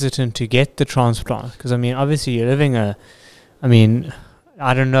be hesitant to get the transplant? Because, obviously you're living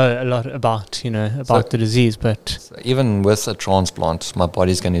I don't know a lot about the disease, but... So even with a transplant, my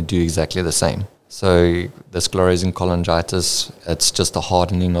body's going to do exactly the same. So the sclerosing cholangitis, it's just a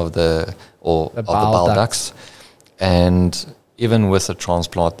hardening of the bile ducts. And even with a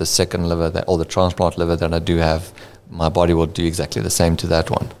transplant, the second liver the transplant liver that I do have, my body will do exactly the same to that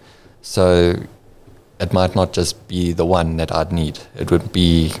one. So it might not just be the one that I'd need. It would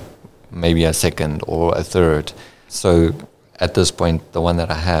be maybe a second or a third. So at this point, the one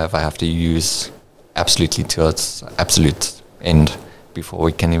that I have to use absolutely to its absolute end before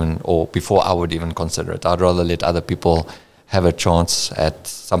we can even, or before I would even consider it. I'd rather let other people have a chance at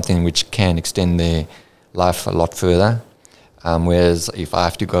something which can extend their life a lot further. Whereas if I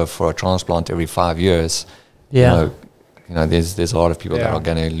have to go for a transplant every 5 years, you know, there's a lot of people that are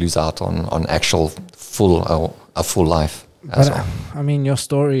going to lose out on actual a full life. As well. I mean, your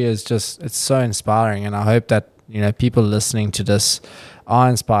story is just, it's so inspiring, and I hope that, you know, people listening to this are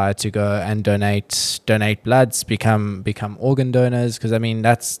inspired to go and donate bloods, become organ donors, because I mean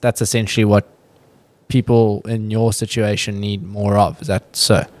that's essentially what people in your situation need more of. Is that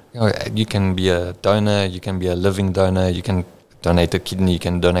so? You can be a donor, you can be a living donor, you can donate a kidney, you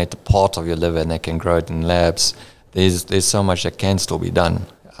can donate a part of your liver and they can grow it in labs. There's so much that can still be done,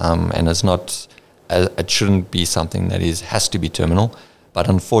 and it's not, it shouldn't be something that has to be terminal, but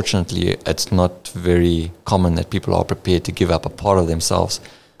unfortunately it's not very common that people are prepared to give up a part of themselves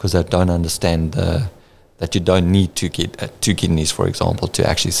because they don't understand that you don't need two kidneys, for example, to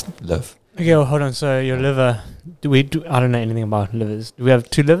actually live. Okay, well, hold on. So your liver, I don't know anything about livers. Do we have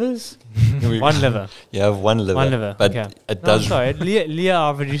two livers? One liver. You have one liver. One liver, but okay. it does. I'm sorry, Leah,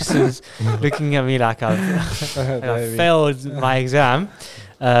 our producer's looking at me like I've failed my exam.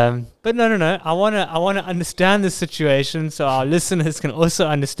 But no. I wanna understand the situation so our listeners can also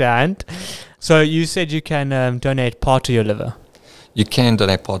understand. So you said you can donate part of your liver. You can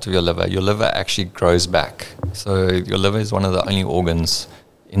donate part of your liver. Your liver actually grows back. So your liver is one of the only organs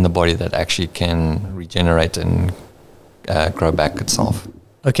in the body that actually can regenerate and grow back itself.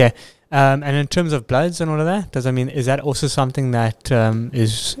 Okay. And in terms of bloods and all of that, is that also something that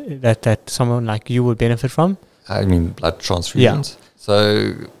that someone like you would benefit from? I mean, blood transfusions. Yeah.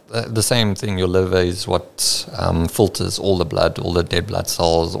 So the same thing, your liver is what filters all the blood, all the dead blood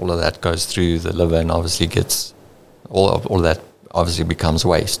cells, all of that goes through the liver and obviously gets, all of that obviously becomes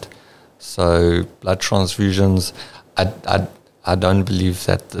waste. So blood transfusions, I don't believe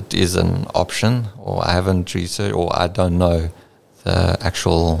that it is an option, or I haven't researched, or I don't know the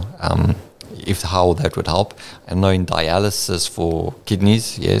actual how that would help. I know in dialysis for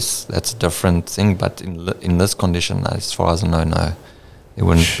kidneys, yes, that's a different thing, but in this condition, as far as I know, no, it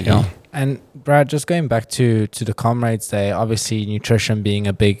wouldn't be. Yeah. And Brad, just going back to the Comrades Day, obviously nutrition being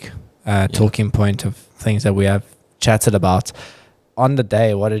a big talking point of things that we have chatted about. On the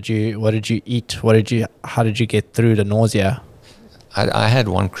day, what did you eat? How did you get through the nausea? I had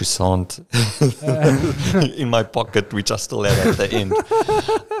one croissant in my pocket, which I still had at the end.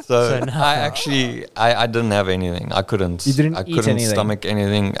 So I didn't have anything. I couldn't. You didn't I eat couldn't anything. stomach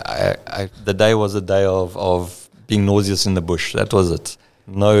anything. The day was a day of being nauseous in the bush. That was it.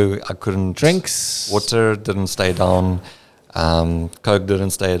 No, I couldn't. Drinks. Water didn't stay down. Coke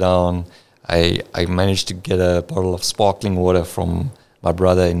didn't stay down. I managed to get a bottle of sparkling water from my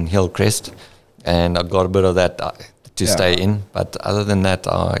brother in Hillcrest, and I got a bit of that to stay in. But other than that,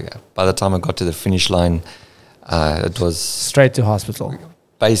 by the time I got to the finish line, it was straight to hospital.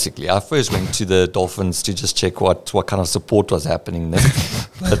 Basically, I first went to the Dolphins to just check what kind of support was happening there.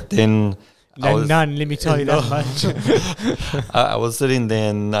 But then none, let me tell you that much. I was sitting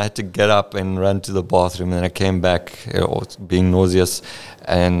there and I had to get up and run to the bathroom, and I came back being nauseous.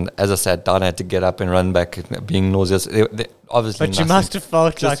 And as I sat down, I had to get up and run back being nauseous. Obviously, but you must have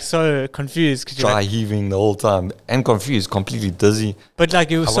felt like so confused. Dry heaving the whole time and confused, completely dizzy. But like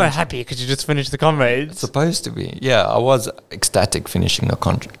you were so happy because you just finished the Comrades. It's supposed to be. Yeah, I was ecstatic finishing the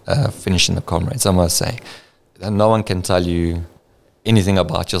Comrades, I must say. And no one can tell you anything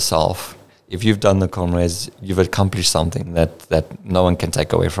about yourself. If you've done the Comrades, you've accomplished something that no one can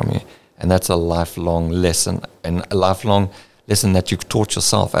take away from you. And that's a lifelong lesson, and a lifelong lesson that you've taught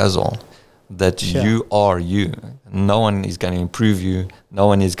yourself as well. That you are you. No one is going to improve you. No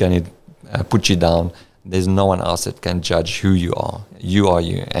one is going to put you down. There's no one else that can judge who you are. You are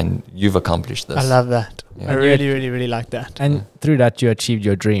you, and you've accomplished this. I love that. Yeah. I really, really, really like that. And through that, you achieved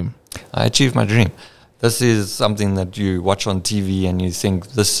your dream. I achieved my dream. This is something that you watch on TV and you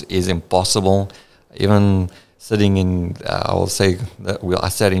think this is impossible. Even sitting in, I will say, I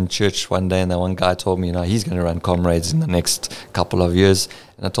sat in church one day and that one guy told me, he's going to run Comrades in the next couple of years.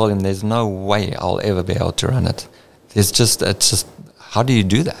 And I told him, there's no way I'll ever be able to run it. It's just, how do you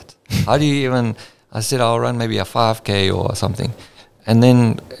do that? How do you even, I said, I'll run maybe a 5K or something. And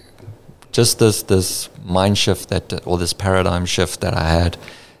then just this mind shift or this paradigm shift that I had,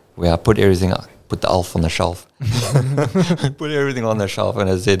 where I put the elf on the shelf. Put everything on the shelf, and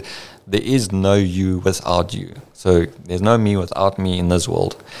I said, there is no you without you. So there's no me without me in this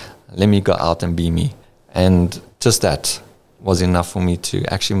world. Let me go out and be me. And just that was enough for me to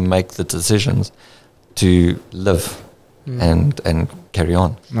actually make the decisions to live and carry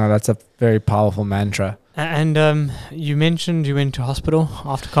on. No, that's a very powerful mantra. And you mentioned you went to hospital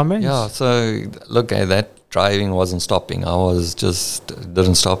after Comrades? Yeah, so look, that driving wasn't stopping. I was just,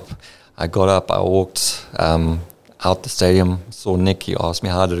 didn't stop. I got up, I walked out the stadium, saw Nick, he asked me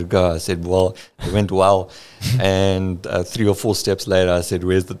how did it go. I said, well, it went well. And 3 or 4 steps later, I said,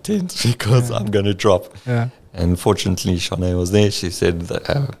 where's the tent? Because I'm going to drop. Yeah. And fortunately, Shanae was there. She said,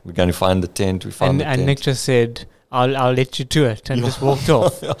 we're going to find the tent. We found the tent. And Nick just said, I'll let you do it, and just walked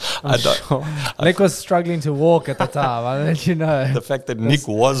off. Nick was struggling to walk at the time, I'll let you know. The fact that Nick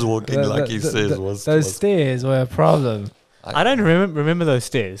was walking, like he says, was... Those stairs were a problem. I don't remember those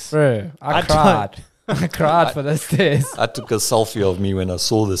stairs. Bro, I cried. I cried for those stairs. I took a selfie of me when I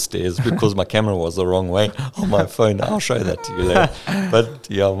saw the stairs because my camera was the wrong way on my phone. I'll show that to you later. But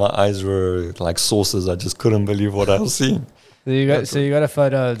yeah, my eyes were like saucers. I just couldn't believe what I was seeing. So you got a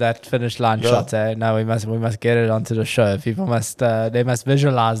photo of that finish line shot, eh? No, we must get it onto the show. People must they must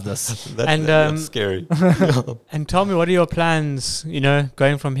visualize this. That's scary. And tell me, what are your plans?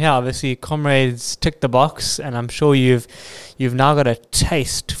 Going from here. Obviously, Comrades tick the box, and I'm sure you've now got a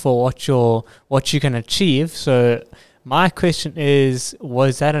taste for what you can achieve. So my question is,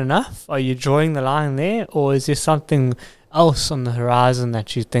 was that enough? Are you drawing the line there, or is there something else on the horizon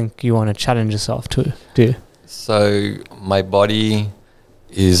that you think you want to challenge yourself to do? So my body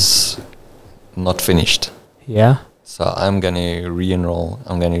is not finished. Yeah. So I'm going to re-enroll.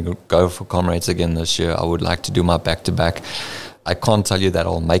 I'm going to go for Comrades again this year. I would like to do my back-to-back. I can't tell you that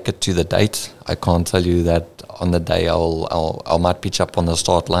I'll make it to the date. I can't tell you that on the day I might pitch up on the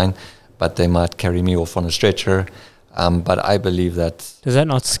start line, but they might carry me off on a stretcher. But I believe that... Does that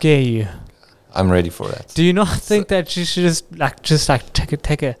not scare you? I'm ready for that. Do you not think that you should just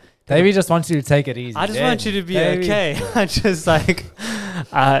take a... Davey just wants you to take it easy. I just want you to be okay. I just I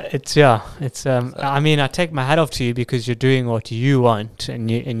mean, I take my hat off to you because you're doing what you want and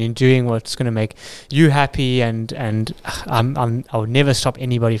you're doing what's going to make you happy, and I would never stop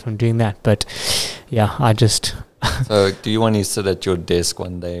anybody from doing that. But yeah, I just... So do you want to sit at your desk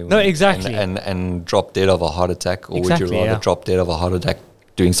one day? No, exactly. And drop dead of a heart attack, or exactly, would you rather drop dead of a heart attack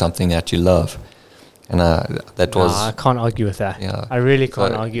doing something that you love? And I can't argue with that. Yeah, I really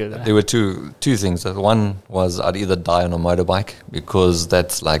can't argue with that. There were two things. One was I'd either die on a motorbike, because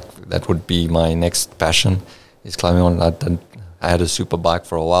that would be my next passion, is climbing on. I had a super bike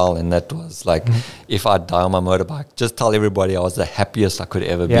for a while, and that was like, if I die on my motorbike, just tell everybody I was the happiest I could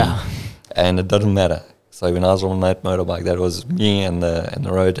ever be, and it doesn't matter. So when I was on that motorbike, that was me and the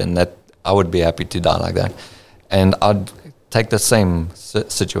road, and that I would be happy to die like that. And I'd take the same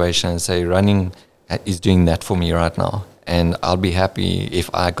situation and say running is doing that for me right now, and I'll be happy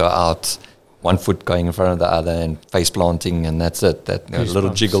if I go out, one foot going in front of the other and face planting, and that's it. That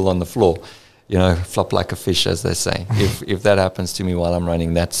little jiggle on the floor, flop like a fish, as they say. If that happens to me while I'm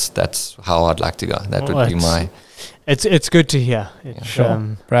running, that's how I'd like to go. That would be my... It's good to hear.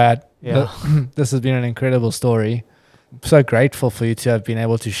 Sure. Brad, this has been an incredible story. I'm so grateful for you to have been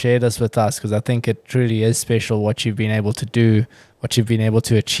able to share this with us, because I think it truly is special what you've been able to do, what you've been able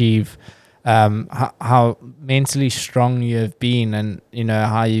to achieve. How mentally strong you have been, and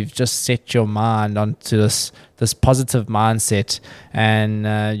how you've just set your mind onto this positive mindset,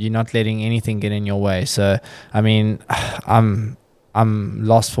 and you're not letting anything get in your way. So I mean, I'm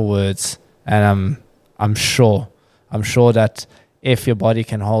lost for words, and I'm sure that if your body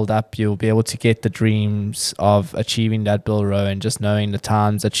can hold up, you'll be able to get the dreams of achieving that Bill Row, and just knowing the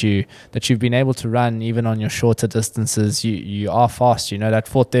times that you've been able to run, even on your shorter distances. You are fast. That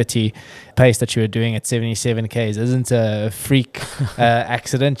 4:30 pace that you were doing at 77 Ks isn't a freak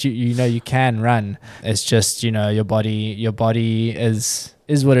accident. You can run. It's just your body is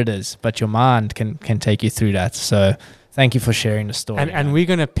what it is, but your mind can take you through that. So thank you for sharing the story. And we're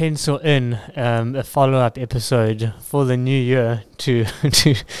going to pencil in a follow-up episode for the new year to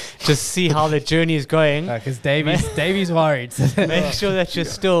just see how the journey is going. Because Davey's worried. Make sure that you're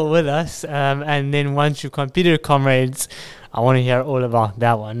still with us. And then once you've completed Comrades, I want to hear all about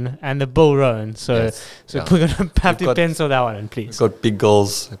that one and the Bull Roan. So we're going to have to pencil that one in, please. We've got big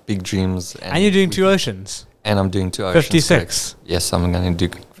goals, big dreams. And you're doing 2 oceans. And I'm doing 2 oceans. 56. Yes, I'm going to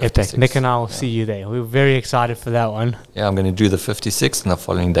do 56. Epic. Nick and I will see you there. We're very excited for that one. Yeah, I'm going to do the 56 and the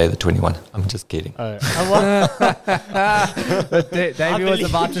following day, the 21. I'm just kidding. But Davey was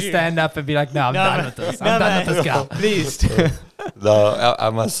about to stand up and be like, no, I'm done with this. I'm done with this guy. Please. No,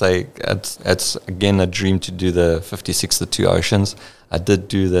 I must say, it's again a dream to do the 56, the 2 oceans. I did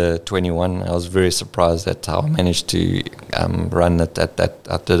do the 21. I was very surprised at how I managed to run it at that.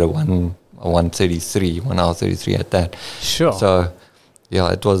 I did a 1:33, 1 hour 33 at that. Sure. So,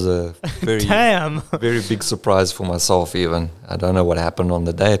 yeah, it was a very, Damn. very big surprise for myself. Even I don't know what happened on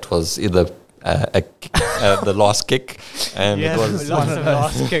the day. It was either the last kick, and Yeah, it was lots of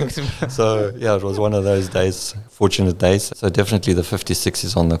last kicks. so. Yeah, it was one of those days, fortunate days. So definitely the 56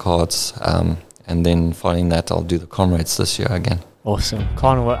 is on the cards, and then following that, I'll do the Comrades this year again. Awesome.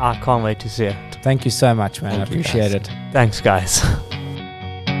 I can't wait to see it. Thank you so much, man. Thank I you, appreciate guys. it. Thanks, guys.